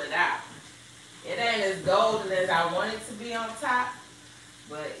pull it out. It ain't as golden as I want it to be on top,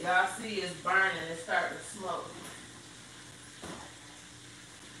 but y'all see it's burning. It's starting to smoke.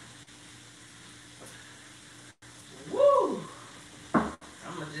 Woo!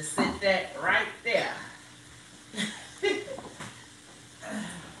 I'm going to just sit that right there. And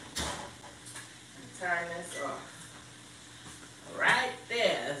turn this off. Right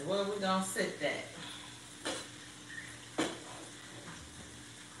there is where we're going to sit that.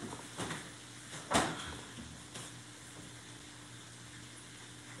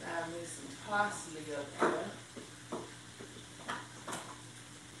 Got me some parsley up here.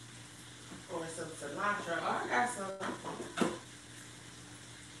 Or some cilantro. Oh, I got some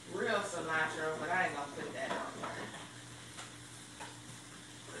real cilantro, but I ain't going to put that on there.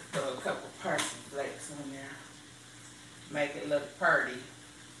 Throw a couple parsley flakes on there. Make it look pretty.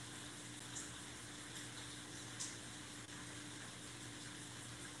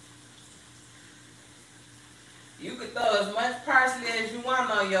 You can throw as much parsley as you want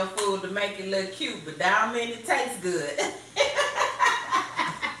on your food to make it look cute, but that don't mean it tastes good.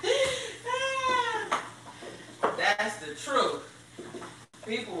 That's the truth.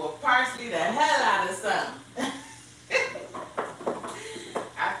 People will parsley the hell out of something.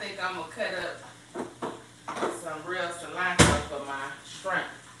 I think I'm going to cut up some real cilantro for my shrimp.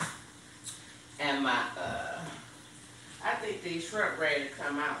 And my, I think these shrimp ready to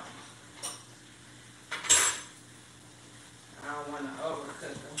come out. I don't want to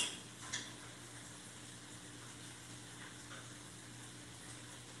overcook them.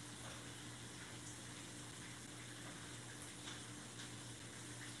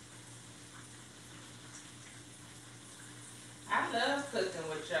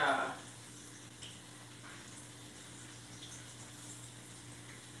 with y'all.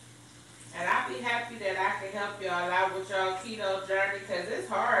 And I be happy that I can help y'all out with y'all keto journey, because it's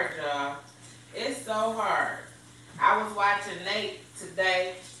hard, y'all. It's so hard. I was watching Nate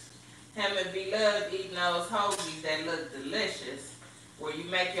today, him and Beloved eating those hoagies that look delicious, where you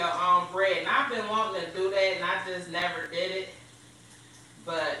make your own bread. And I've been wanting to do that, and I just never did it.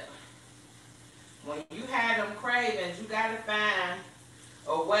 But when you have them cravings, you got to find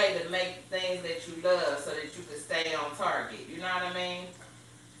a way to make things that you love so that you can stay on target. You know what I mean?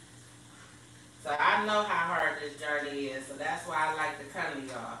 So I know how hard this journey is, so that's why I like to come to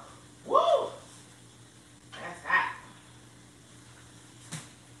y'all. Woo! That's hot.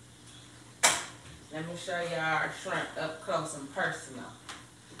 Let me show y'all our shrimp up close and personal.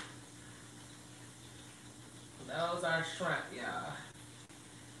 Those are shrimp, y'all.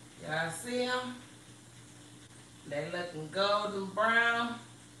 Y'all see them? They looking golden brown.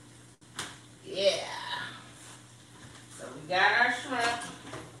 Yeah. So we got our shrimp.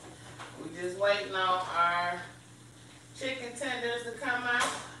 We just waiting on our chicken tenders to come out.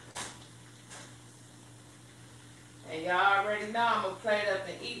 And y'all already know I'm gonna plate up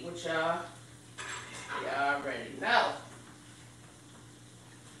and eat with y'all. Y'all already know.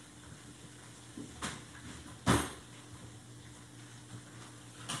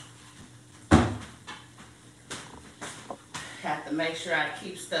 Have to make sure I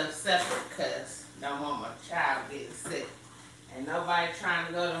keep stuff separate, because I don't want my child getting sick. Ain't nobody trying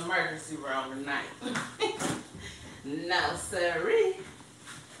to go to the emergency room tonight. No, sirree.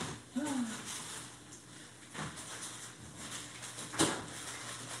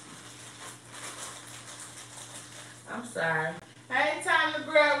 I'm sorry. Hey, time to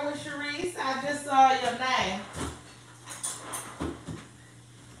grab with Sharice. I just saw your name.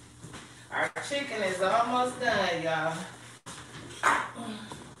 Our chicken is almost done, y'all.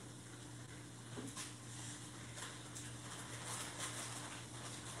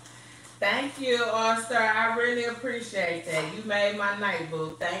 Thank you, All-Star. I really appreciate that. You made my night,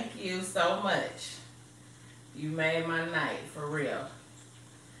 boo. Thank you so much. You made my night, for real.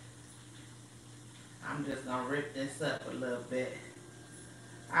 I'm just going to rip this up a little bit.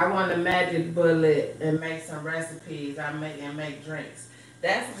 I want a magic bullet and make some recipes. Make drinks.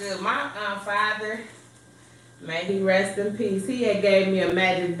 That's good. My father, may he rest in peace, he had gave me a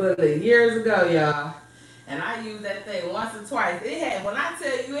magic bullet years ago, y'all. And I used that thing once or twice. It had, when I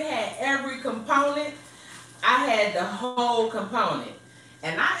tell you it had every component, I had the whole component.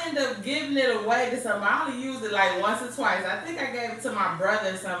 And I ended up giving it away to somebody. I only used it like once or twice. I think I gave it to my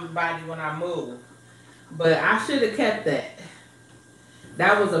brother or somebody when I moved. But I should have kept that.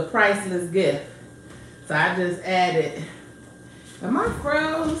 That was a priceless gift. So I just added. Am I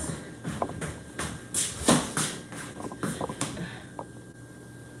froze?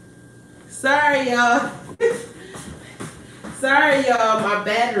 Sorry, y'all. Sorry, y'all. My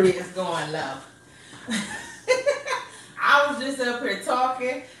battery is going low. I was just up here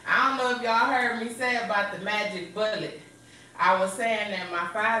talking. I don't know if y'all heard me say about the magic bullet. I was saying that my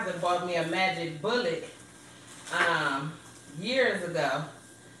father bought me a magic bullet years ago.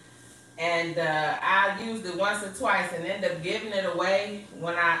 And I used it once or twice and ended up giving it away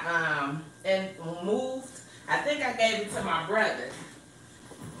when I moved. I think I gave it to my brother.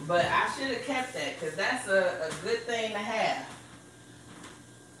 But I should have kept that, because that's a good thing to have.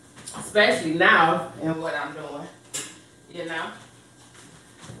 Especially now in what I'm doing. You know?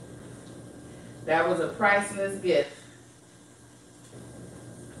 That was a priceless gift.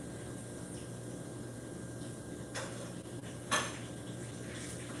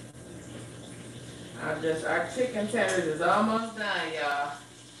 Our chicken tenders is almost done, y'all.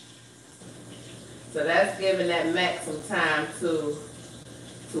 So that's giving that mac some time to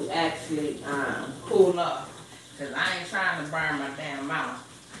actually cool off. Because I ain't trying to burn my damn mouth.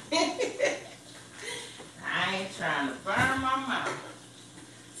 I ain't trying to burn my mouth.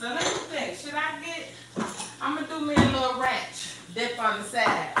 So let me think, should I get, I'm going to do me a little ranch dip on the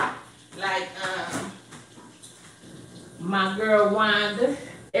side. Like my girl Wanda.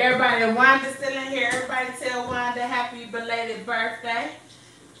 Everybody, Wanda's still in here. Everybody tell Wanda happy belated birthday.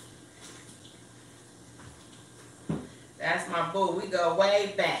 That's my boo. We go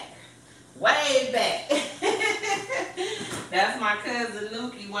way back. Way back. That's my cousin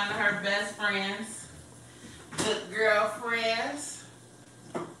Nuki, one of her best friends. Good girlfriends.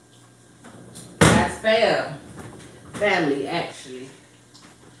 That's family, actually.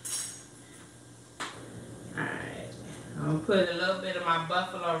 Alright. I'm going to put a little bit of my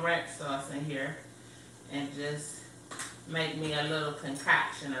buffalo ranch sauce in here and just make me a little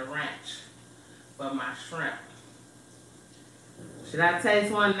concoction of ranch for my shrimp. Should I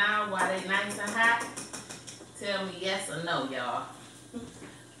taste one now while they nice and hot? Tell me yes or no, y'all.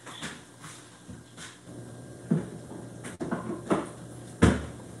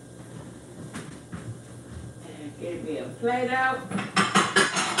 And give me a plate out.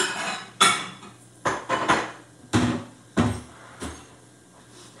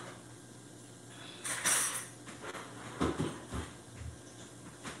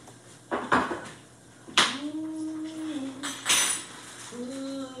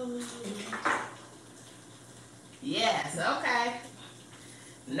 Yes, okay.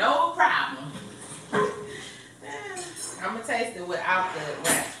 No problem. I'm gonna taste it without the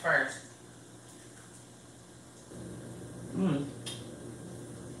wax first. Mm-hmm.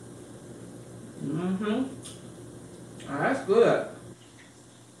 Oh, that's good.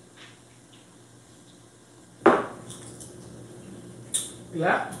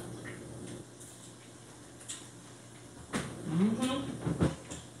 Yep. Mm-hmm.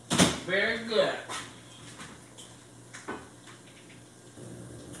 Very good.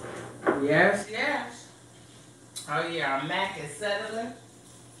 Yes, yes. Oh yeah, our mac is settling.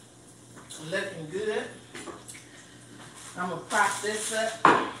 Looking good. I'm gonna prop this up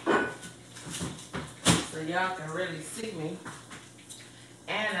so y'all can really see me.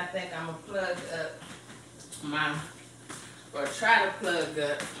 And I think I'm gonna plug up or try to plug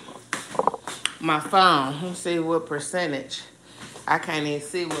up my phone. Let's see what percentage. I can't even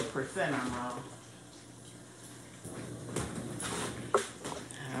see what percent I'm on.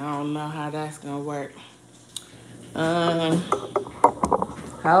 I don't know how that's gonna work. Hold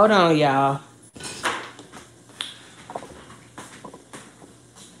on, y'all.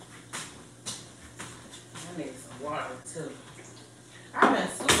 I need some water too. I've been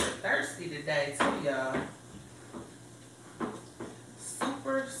super thirsty today too, y'all.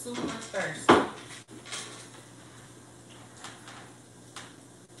 Super, super thirsty.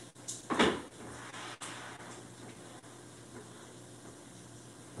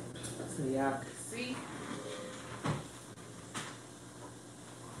 So y'all can see.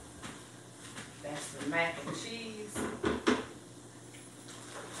 That's the mac and cheese.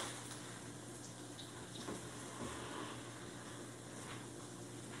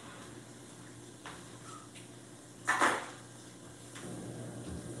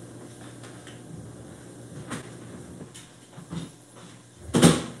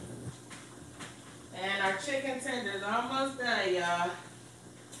 And our chicken tenders almost done, y'all.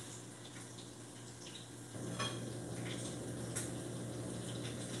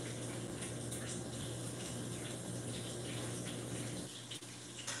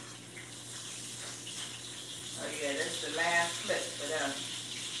 Oh yeah, this is the last flip for them.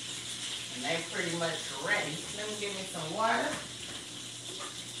 And they pretty much ready. Let me give me some water.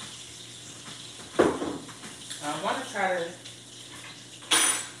 I want to try to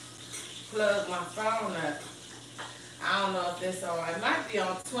plug my phone up. I don't know if it's on. It might be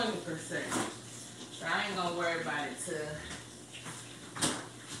on 20%. So I ain't gonna worry about it till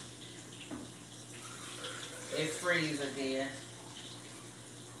it freezes again.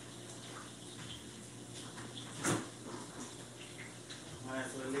 Might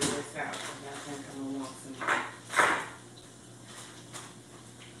as well leave this out because I think I'm gonna want some.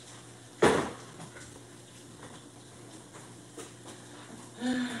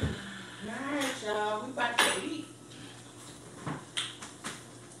 Alright, y'all, we about to eat.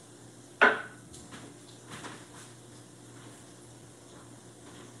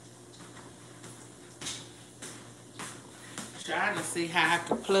 Trying to see how I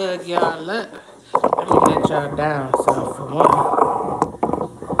can plug y'all up. Let me let y'all down some for one.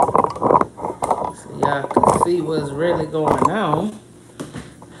 So y'all can see what's really going on.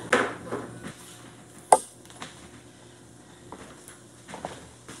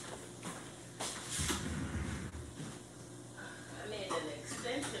 I need an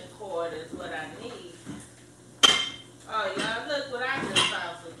extension cord is what I need. Oh, y'all, look what I just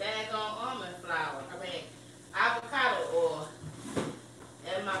found. Some daggone almond flour. I mean, avocado oil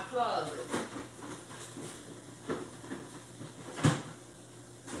in my closet.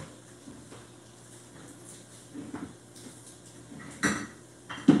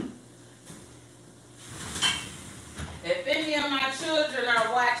 If any of my children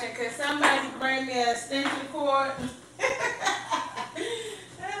are watching, can somebody bring me an extension cord?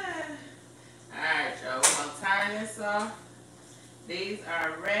 Alright, y'all, we're going to turn this off. These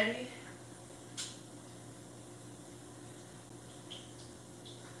are ready.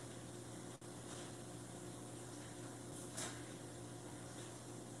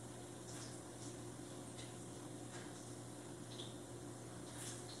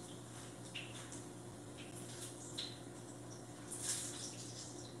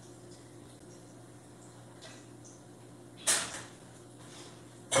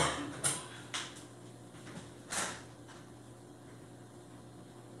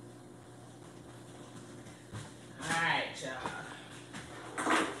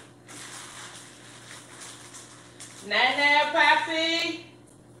 Nana, Poppy.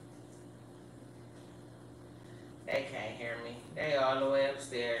 They can't hear me. They all the way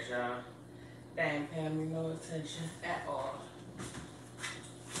upstairs, y'all. They ain't paying me no attention at all.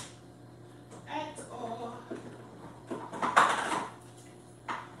 At all.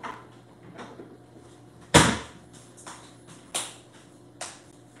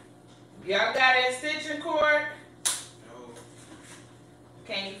 Y'all got an extension cord? No.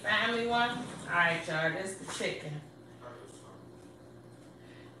 Can you find me one? Alright, y'all, this is the chicken.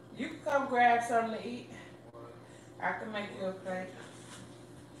 You can come grab something to eat. I can make you a plate.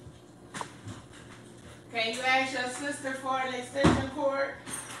 Can you ask your sister for an extension cord?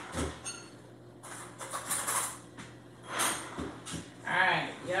 Alright,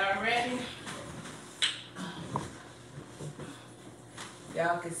 y'all ready?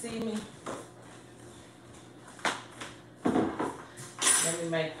 Y'all can see me. Let me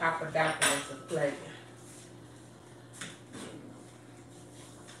make Papa Doctor's a plate.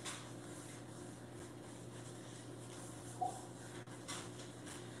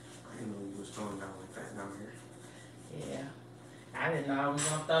 I didn't know you was throwing down like that down here. Yeah. I didn't know I was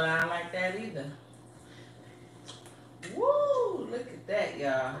gonna throw down like that either. Woo! Look at that,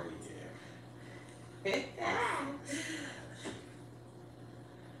 y'all. Oh yeah.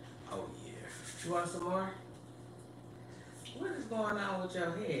 Oh yeah. You want some more? What is going on with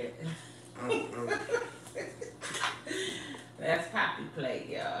your head? That's Poppy plate,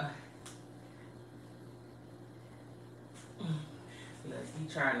 y'all. Look, he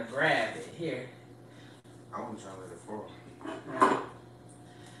trying to grab it. Here. I want to try to let it fall.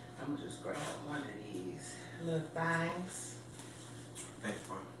 I'm gonna just grab one of these little things. Thanks,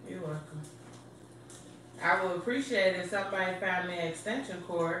 Mom. You're welcome. I would appreciate it if somebody found me an extension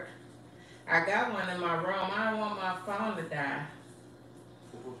cord. I got one in my room. I don't want my phone to die.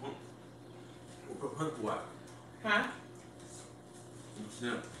 What? Huh?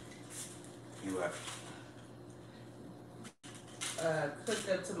 You what? Hooked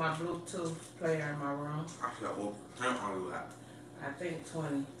up to my Bluetooth player in my room. Actually, how long you at? I think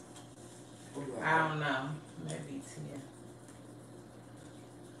 20. I don't know. Maybe 10.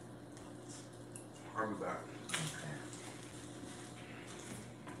 I'll be back. Okay.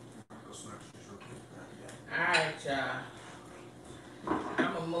 Alright, y'all.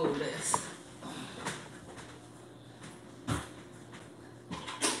 I'm gonna move this.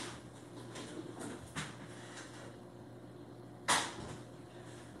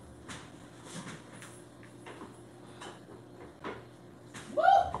 Woo!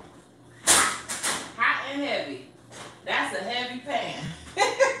 Hot and heavy. That's a heavy pan.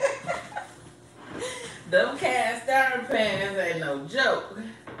 Them cast iron pans ain't no joke.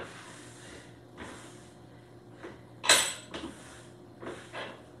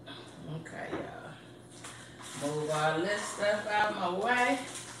 Okay, y'all. Move all this stuff out my way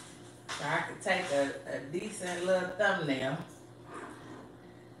so I can take a decent little thumbnail.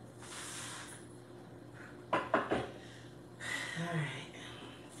 Alright.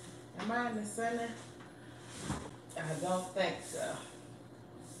 Am I in the center? I don't think so.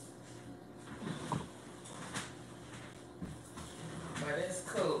 But it's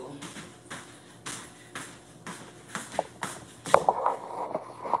cool.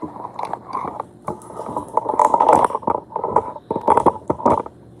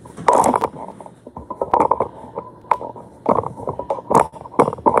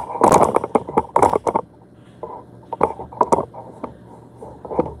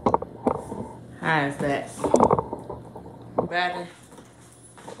 How is that? Better?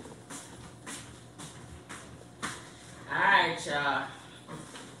 Alright, y'all.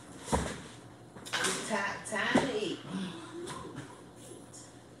 It's time to eat.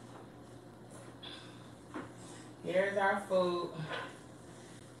 Here's our food.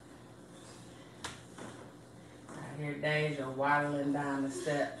 I hear Deja waddling down the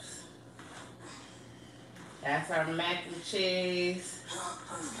steps. That's our mac and cheese,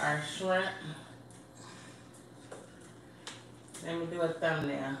 our shrimp. Let me do a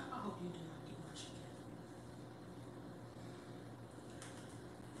thumbnail. I hope you do not get my chicken.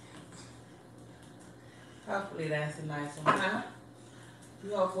 Hopefully that's a nice one, huh?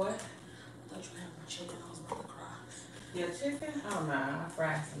 You hope what? I thought you had my chicken. I was about to cry. Your chicken? Oh no, I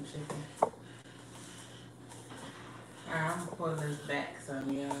fried some chicken. Alright, I'm gonna pull this back some,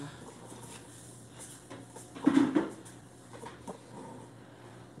 y'all.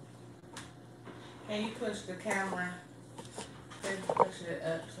 Can you push the camera? Can you push it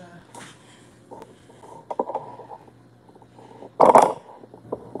up some?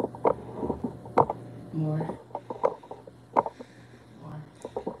 More. More.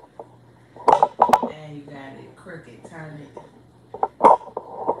 And you got it crooked.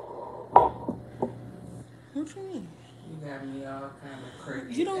 What you mean? You got me all kind of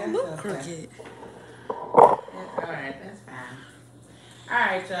crooked. You don't That's look okay. crooked. That's all right. That's fine. All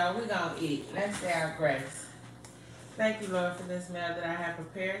right, y'all. We're going to eat. Let's say our grace. Thank you, Lord, for this meal that I have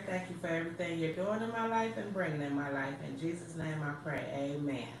prepared. Thank you for everything you're doing in my life and bringing in my life. In Jesus' name I pray.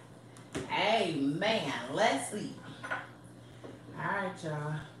 Amen. Amen. Let's eat. All right,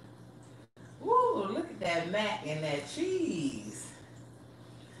 y'all. Woo, look at that mac and that cheese.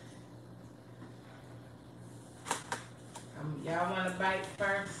 Y'all want a bite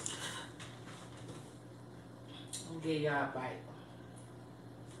first? I'll give y'all a bite.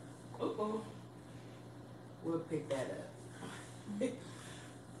 Ooh. We'll pick that up.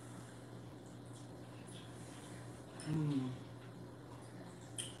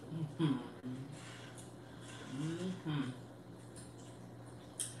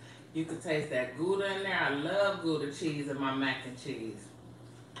 You can taste that Gouda in there. I love Gouda cheese in my mac and cheese.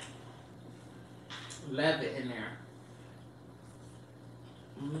 Love it in there.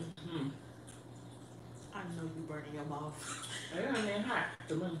 I know you burning your mouth. It ain't hot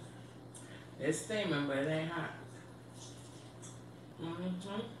to me. It's steaming, but it ain't hot. I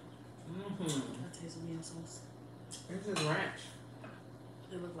taste some meat sauce. This is ranch.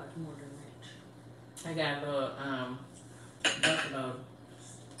 It look like more than ranch. I got a little buffalo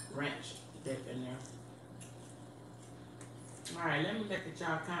ranch dip in there. All right, let me look at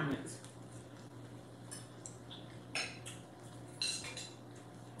y'all comments.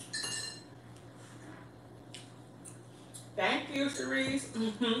 Thank you, Cerise.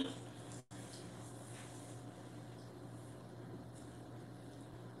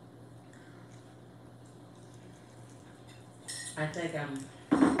 I think I'm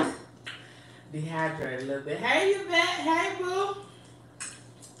dehydrated a little bit. Hey, you bet. Hey, boo.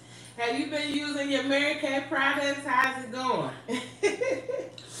 Have you been using your Mary Kay products? How's it going?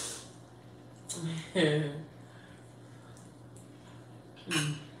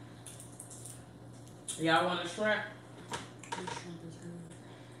 Y'all want a shrimp? This shrimp is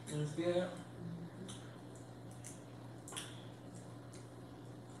good. It's good.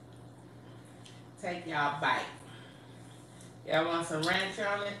 Take y'all bite. Y'all want some ranch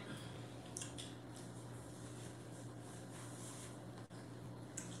on it?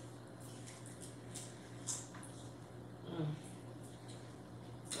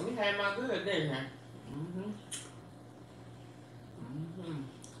 We had my good, didn't we?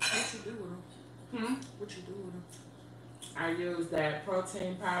 What you do with them? What you do with them? I used that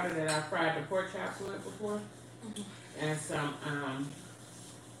protein powder that I fried the pork chops with before, and some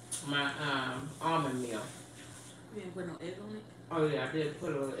my almond meal. You didn't put no egg on it? Oh yeah, I did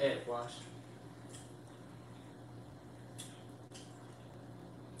put a little egg wash.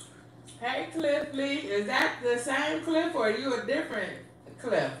 Hey Cliff Lee, is that the same Cliff or are you a different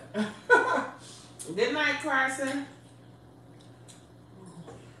Cliff? Good night, Carson.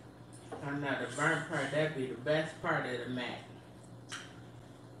 I know the burnt part, that'd be the best part of the mac.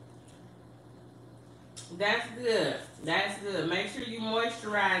 That's good. That's good. Make sure you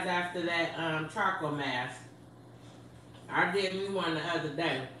moisturize after that charcoal mask. I did me one the other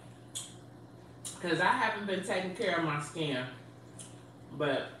day. Because I haven't been taking care of my skin.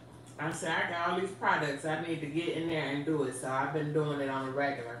 But I said, I got all these products. I need to get in there and do it. So I've been doing it on a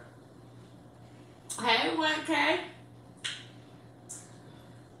regular. Hey, 1K.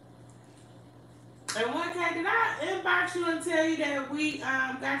 And 1K, did I inbox you and tell you that we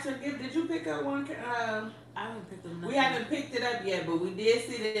got your gift? Did you pick up 1K? I haven't picked up nothing. We haven't picked it up yet, but we did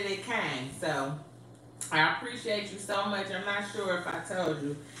see that it came. So I appreciate you so much. I'm not sure if I told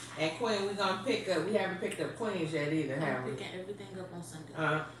you. And Queen, we're going to pick up. We haven't picked up Queens yet either, have we? I'm picking everything up on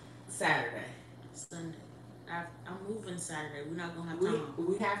Sunday. Saturday. Sunday. I'm moving Saturday. We're not going to have time.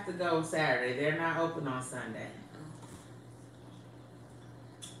 We have to go Saturday. They're not open on Sunday.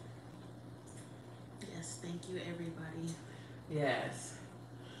 Yes, thank you, everybody. Yes.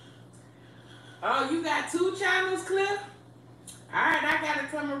 Oh, you got 2 channels, Cliff? Alright, I gotta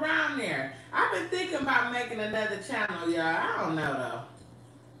come around there. I've been thinking about making another channel, y'all. I don't know, though.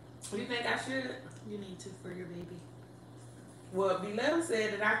 You think I should? You need to for your baby. Well, Beloved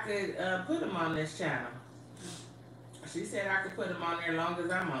said that I could put him on this channel. She said I could put him on there as long as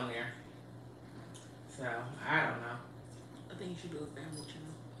I'm on there. So, I don't know. I think you should do a family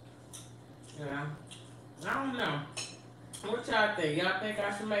channel. Yeah. I don't know. What y'all think? Y'all think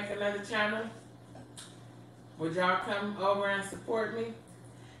I should make another channel? Would y'all come over and support me?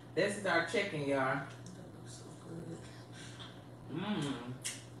 This is our chicken, y'all. That looks so good.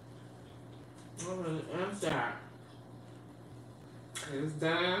 Look at the inside. It's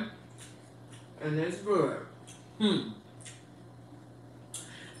done. And it's good. Them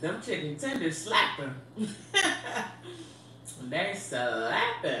chicken tenders slapping. They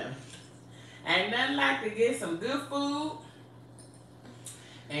slapping. Ain't nothing like to get some good food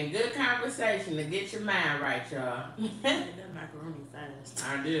and good conversation to get your mind right, y'all. That macaroni fast.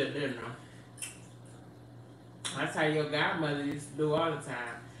 I did, didn't I? That's how your godmother used to do all the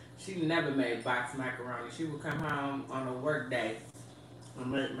time. She never made box macaroni. She would come home on a work day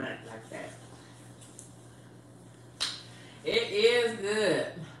and make mac like that. It is good.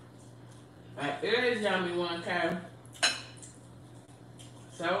 It is yummy one kind.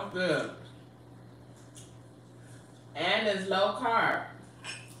 So good. And it's low carb.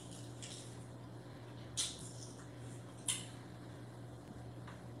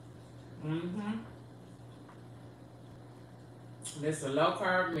 It's a low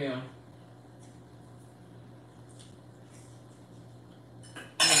carb meal.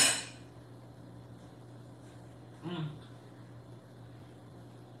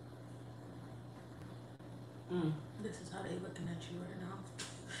 This is how they looking at you right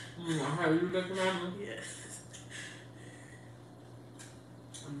now. How you looking at me? Yes.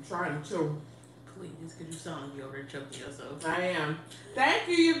 I'm trying to. Please, because you sound like you're over there choking yourself. I am. Thank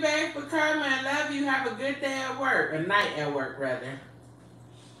you, you babe, for coming. I love you. Have a good day at work. A night at work, rather.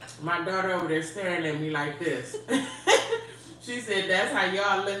 My daughter over there staring at me like this. She said, that's how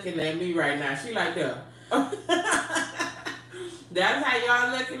y'all looking at me right now. She like that. That's how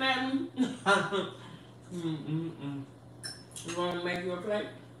y'all looking at me? You want me to make you a plate?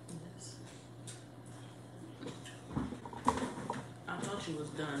 Yes. I thought you was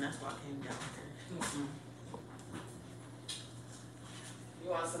done. That's why I came down here. You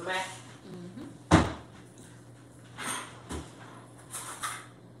want some mac?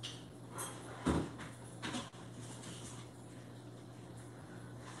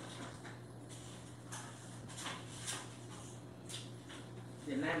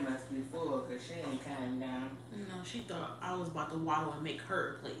 Then that must be full because she ain't counting down. No, she thought I was about to waddle and make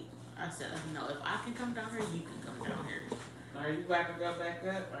her a plate. I said, no, if I can come down here, you can come down here. Are you about to go back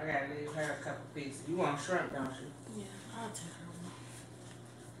up? I gotta leave her a couple pieces. You want shrimp, don't you? Yeah, I'll take her one.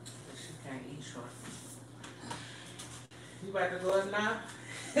 But she can't eat shrimp. You about to go up now?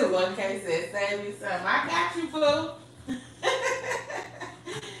 One case said, save me some. I got you, boo.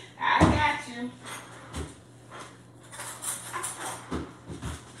 I got you.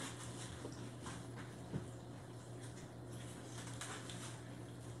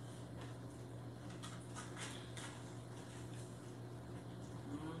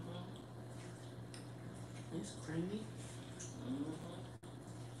 It's creamy.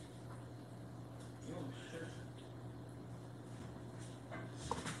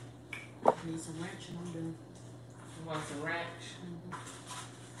 Need some ranch and I'm done. You want some ranch?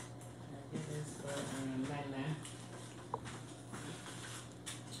 Get this right now.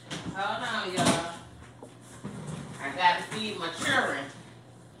 Hold on, y'all. I gotta feed my children.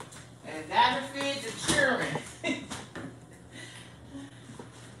 I gotta feed the children.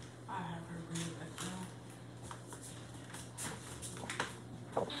 I have her bring it back down.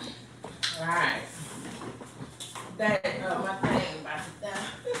 Alright. That my thing about to die.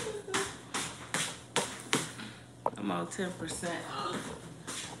 I'm on 10%.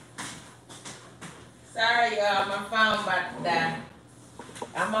 Sorry, y'all, my phone about to die.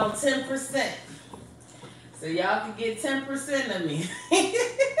 I'm on 10%. So y'all can get 10% of me.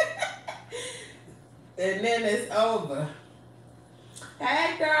 And then it's over.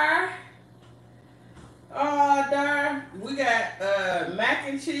 Hey, Dar. Oh, Dar. We got mac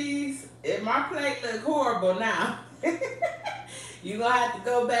and cheese. And my plate look horrible now. You're going to have to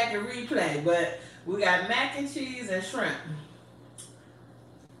go back and replay. But we got mac and cheese and shrimp.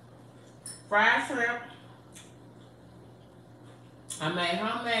 Fried shrimp. I made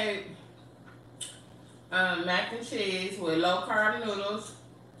homemade mac and cheese with low carb noodles,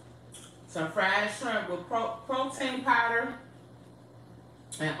 some fried shrimp with protein powder,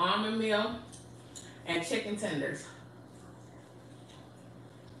 and almond meal, and chicken tenders.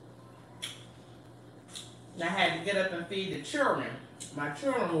 I had to get up and feed the children. My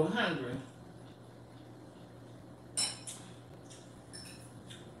children were hungry.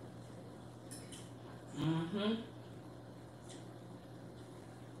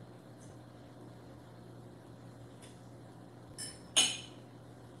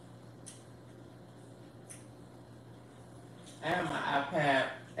 And my iPad,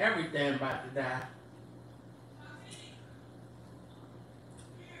 everything about to die.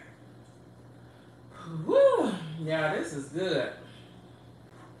 Woo! Yeah, this is good.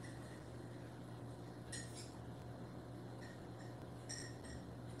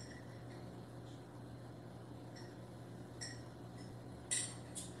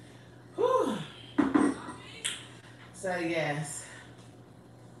 Whew. So yes,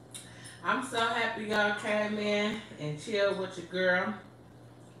 I'm so happy y'all came in and chilled with your girl.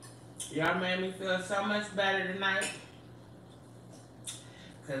 Y'all made me feel so much better tonight.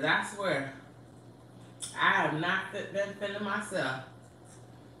 Cause I swear, I have not been feeling myself.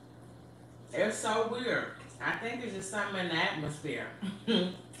 It's so weird. I think it's just something in the atmosphere.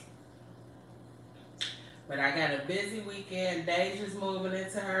 But I got a busy weekend. Deja's moving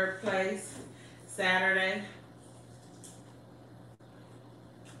into her place Saturday.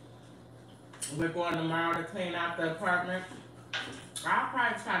 We're going tomorrow to clean out the apartment. I'll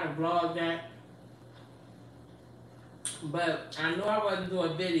probably try to vlog that. But I knew I wasn't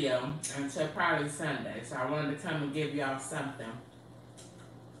doing a video until probably Sunday. So I wanted to come and give y'all something.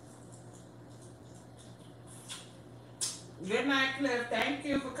 Good night, Cliff. Thank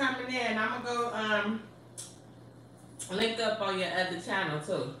you for coming in. I'm going to go link up on your other channel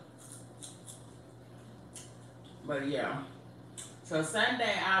too. But yeah. So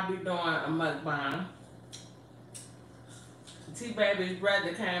Sunday I'll be doing a mukbang. TBaby's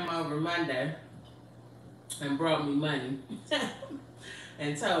brother came over Monday and brought me money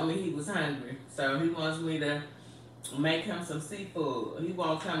and told me he was hungry. So he wants me to make him some seafood. He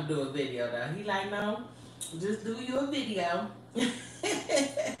won't come do a video though. He like, no, just do your video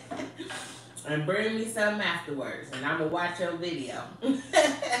and bring me something afterwards and I'm gonna watch your video.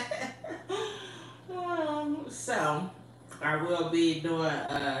 So I will be doing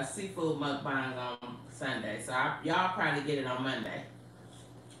a seafood mukbang on Sunday. So y'all probably get it on Monday.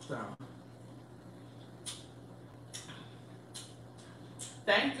 So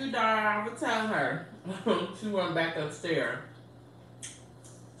thank you, Dara. I will tell her. She went back upstairs.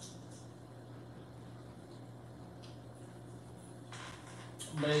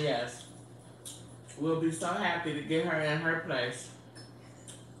 But yes, we'll be so happy to get her in her place.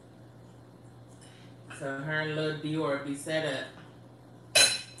 So her and little Dior be set up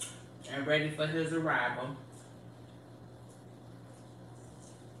and ready for his arrival.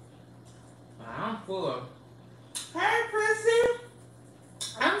 I'm full. Hey, Prissy.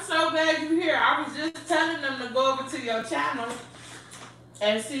 I'm so glad you're here. I was just telling them to go over to your channel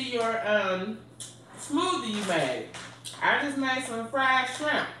and see your smoothie you made. I just made some fried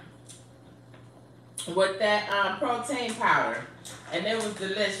shrimp with that protein powder. And it was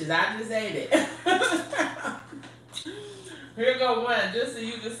delicious. I just ate it. Here go one, just so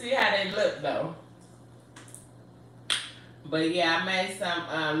you can see how they look though. But yeah, I made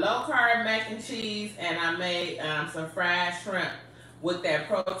some low carb mac and cheese, and I made some fried shrimp with that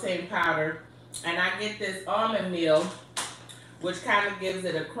protein powder. And I get this almond meal, which kind of gives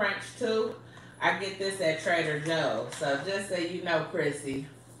it a crunch too. I get this at Trader Joe's. So just so you know, Prissy.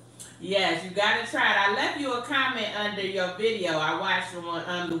 Yes, you gotta try it. I left you a comment under your video. I watched the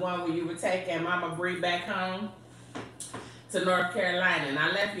one where you were taking Mama Bree back home to North Carolina, and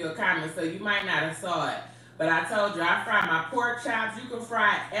I left you a comment, so you might not have saw it. But I told you I fry my pork chops. You can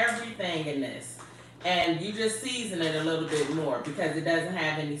fry everything in this, and you just season it a little bit more because it doesn't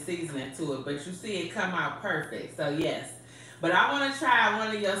have any seasoning to it. But you see it come out perfect. So yes, but I want to try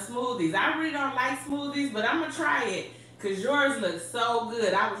one of your smoothies. I really don't like smoothies, but I'm gonna try it. Because yours looks so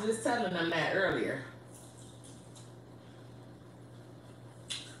good. I was just telling them that earlier.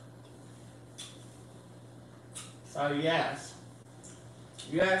 So, yes.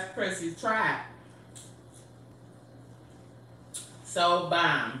 Yes, Prissy, try it. So,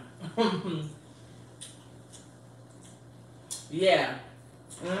 bomb. Yeah.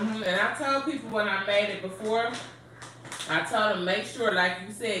 And I told people when I made it before, I told them make sure, like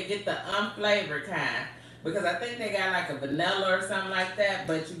you said, get the unflavored kind. Because I think they got like a vanilla or something like that.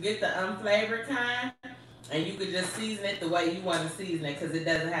 But you get the unflavored kind. And you could just season it the way you want to season it. Because it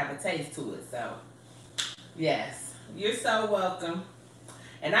doesn't have a taste to it. So, yes. You're so welcome.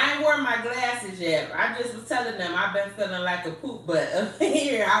 And I ain't worn my glasses yet. I just was telling them I've been feeling like a poop butt up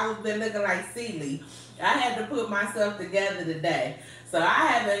here. I was been looking like Celie. I had to put myself together today. So I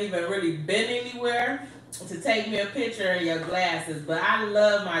haven't even really been anywhere to take me a picture of your glasses. But I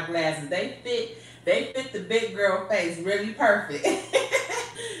love my glasses. They fit the big girl face really perfect.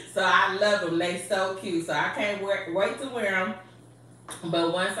 So I love them. They so cute. So I can't wait to wear them.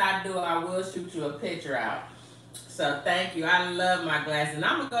 But once I do, I will shoot you a picture out. So thank you. I love my glasses. And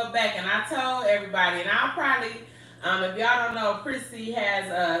I'm going to go back, and I told everybody, and I'll probably, if y'all don't know, Prissy has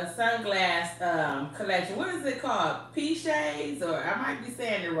a sunglass collection. What is it called? P-Shades? Or I might be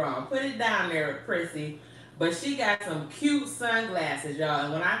saying it wrong. Put it down there, Prissy. But she got some cute sunglasses, y'all.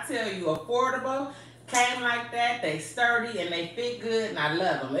 And when I tell you affordable, came like that, they sturdy and they fit good, and I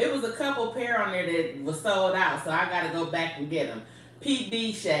love them. It was a couple pair on there that was sold out, so I got to go back and get them.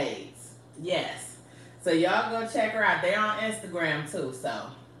 PB shades. Yes. So y'all go check her out. They're on Instagram too, so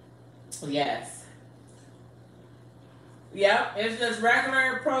yes. Yep, it's just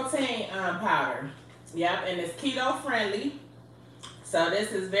regular protein powder. Yep, and it's keto friendly. So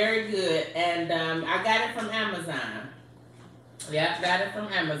this is very good. And I got it from Amazon. Yep, got it from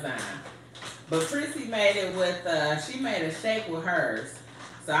Amazon. But Prissy made it with, she made a shake with hers.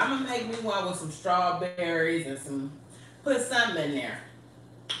 So I'm going to make me one with some strawberries and put something in there.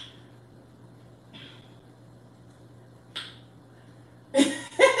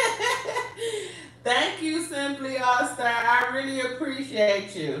 Thank you, Simply All-Star. I really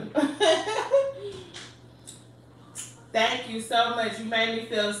appreciate you. Thank you so much. You made me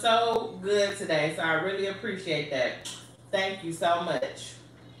feel so good today. So I really appreciate that. Thank you so much.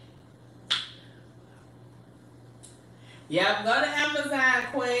 Yep, go to Amazon,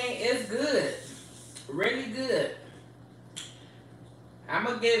 Queen. It's good. Really good. I'm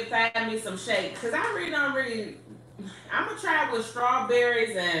going to find me some shakes. Because I really don't I'm going to try it with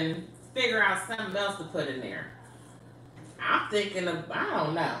strawberries and figure out something else to put in there. I'm thinking of, I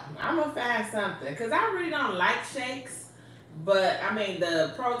don't know. I'm going to find something. Because I really don't like shakes. But, I mean,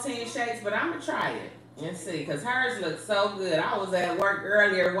 the protein shakes. But I'm going to try it and see. Because hers looks so good. I was at work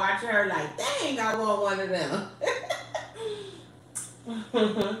earlier watching her like, dang, I want one of them.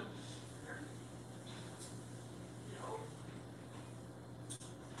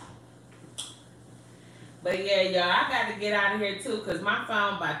 But yeah, y'all, I got to get out of here too because my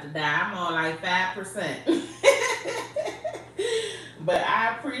phone about to die. I'm on like 5%. But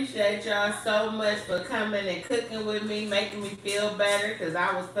I appreciate y'all so much for coming and cooking with me, making me feel better because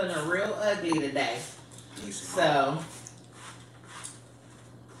I was feeling real ugly today. So,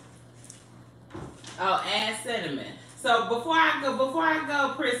 oh, add cinnamon. So before I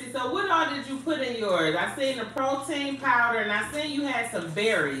go, Prissy, so what all did you put in yours? I seen the protein powder and I seen you had some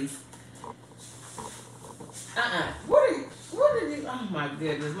berries. What did you, oh my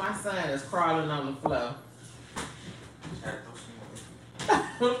goodness, my son is crawling on the floor.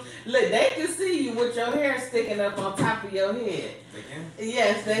 Look, they can see you with your hair sticking up on top of your head. They can?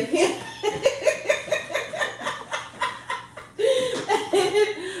 Yes, they can.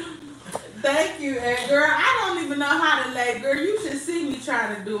 Thank you, and girl, I don't even know how to lay. Girl, you should see me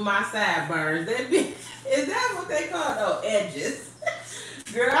trying to do my sideburns. Is that what they call it? Oh, edges.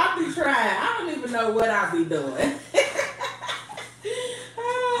 Girl, I be trying. I don't even know what I be doing.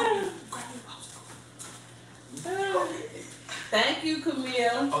 Thank you,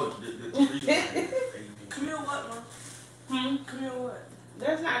 Camille. Oh, Camille what, Mom? Camille what?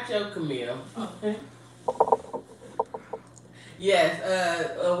 That's not your Camille. Yes,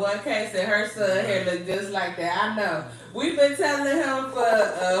 1K said her son hair look just like that. I know. We've been telling him for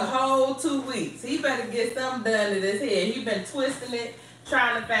a whole 2 weeks. He better get something done to his hair. He been twisting it,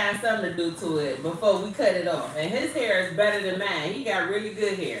 trying to find something to do to it before we cut it off. And his hair is better than mine. He got really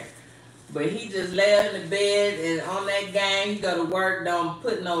good hair. But he just lay in the bed and on that gang, he go to work, don't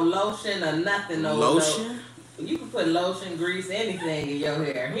put no lotion or nothing. No lotion? No, you can put lotion, grease, anything in your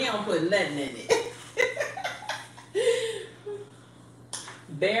hair. He don't put nothing in it.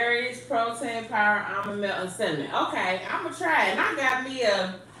 Berries, protein powder, almond milk, and cinnamon. Okay, I'm going to try it. And I got me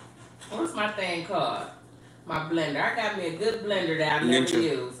a, what's my thing called? My blender. I got me a good blender that I never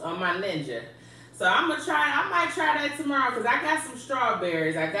use on my Ninja. So I'm going to try, I might try that tomorrow because I got some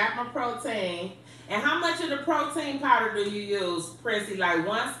strawberries. I got my protein. And how much of the protein powder do you use, Prissy? Like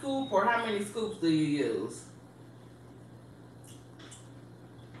 1 scoop or how many scoops do you use?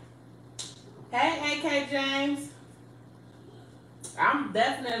 Hey, AK James. I'm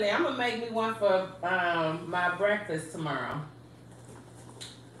going to make me one for my breakfast tomorrow.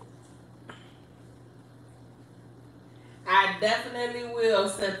 I definitely will,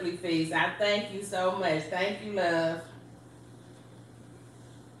 Simply Feast. I thank you so much. Thank you, love.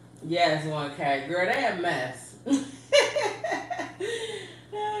 Yes, 1K. Girl, they a mess.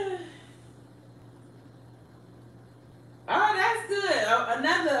 Oh, that's good.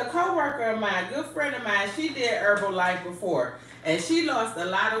 A coworker of mine, good friend of mine, she did Herbalife before. And she lost a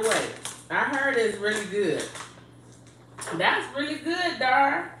lot of weight. I heard it's really good. That's really good,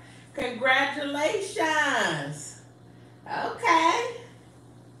 Dar. Congratulations. Okay.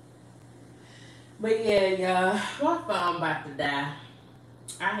 But yeah, y'all, my phone about to die.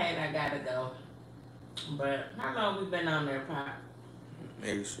 I gotta go. But how long we been on there, Pop?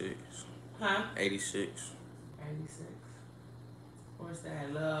 86. Huh? 86. 86. What's that,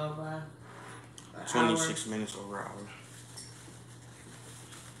 a little over 26 minutes over an hour.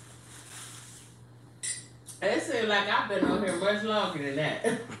 It seems like I've been on here much longer than that.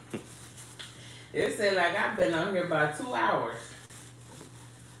 It seems like I've been on here about 2 hours.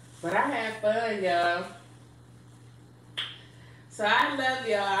 But I had fun, y'all. So I love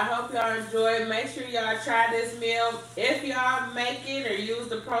y'all. I hope y'all enjoy it. Make sure y'all try this meal. If y'all make it or use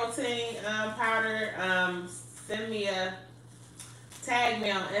the protein powder, send me tag me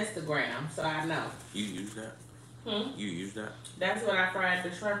on Instagram so I know. You use that? You use that? That's what I fried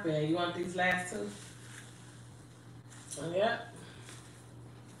the shrimp in. You want these last two? Yep.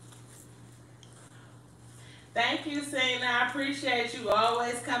 Thank you, Cena. I appreciate you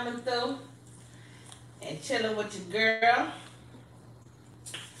always coming through and chilling with your girl.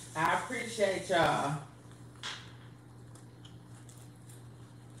 I appreciate y'all.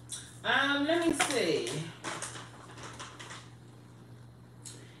 Let me see.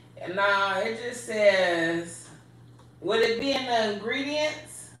 No, it just says, would it be in the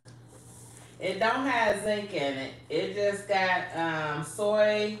ingredients? It don't have zinc in it. It just got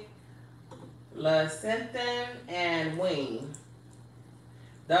soy, lecithin, and wing.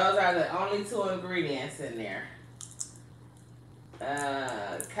 Those are the only 2 ingredients in there.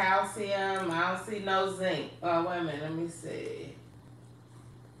 Calcium, I don't see no zinc. Oh, wait a minute, let me see.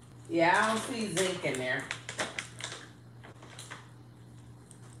 Yeah, I don't see zinc in there.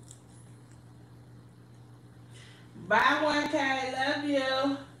 Bye, 1K, love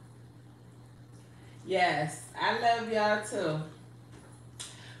you. Yes, I love y'all too.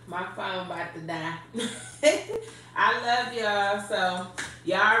 My phone about to die. I love y'all, so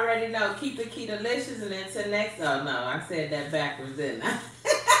y'all already know, keep it Ketolicious, and until next, oh no, I said that backwards, didn't I?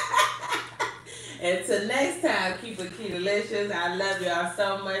 Until next time, keep it Ketolicious. I love y'all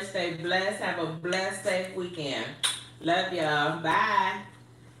so much. Stay blessed. Have a blessed, safe weekend. Love y'all. Bye.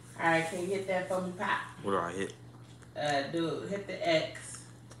 All right, can you hit that for me, Pop? What do I hit? Hit the X,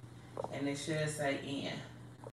 and it should say in.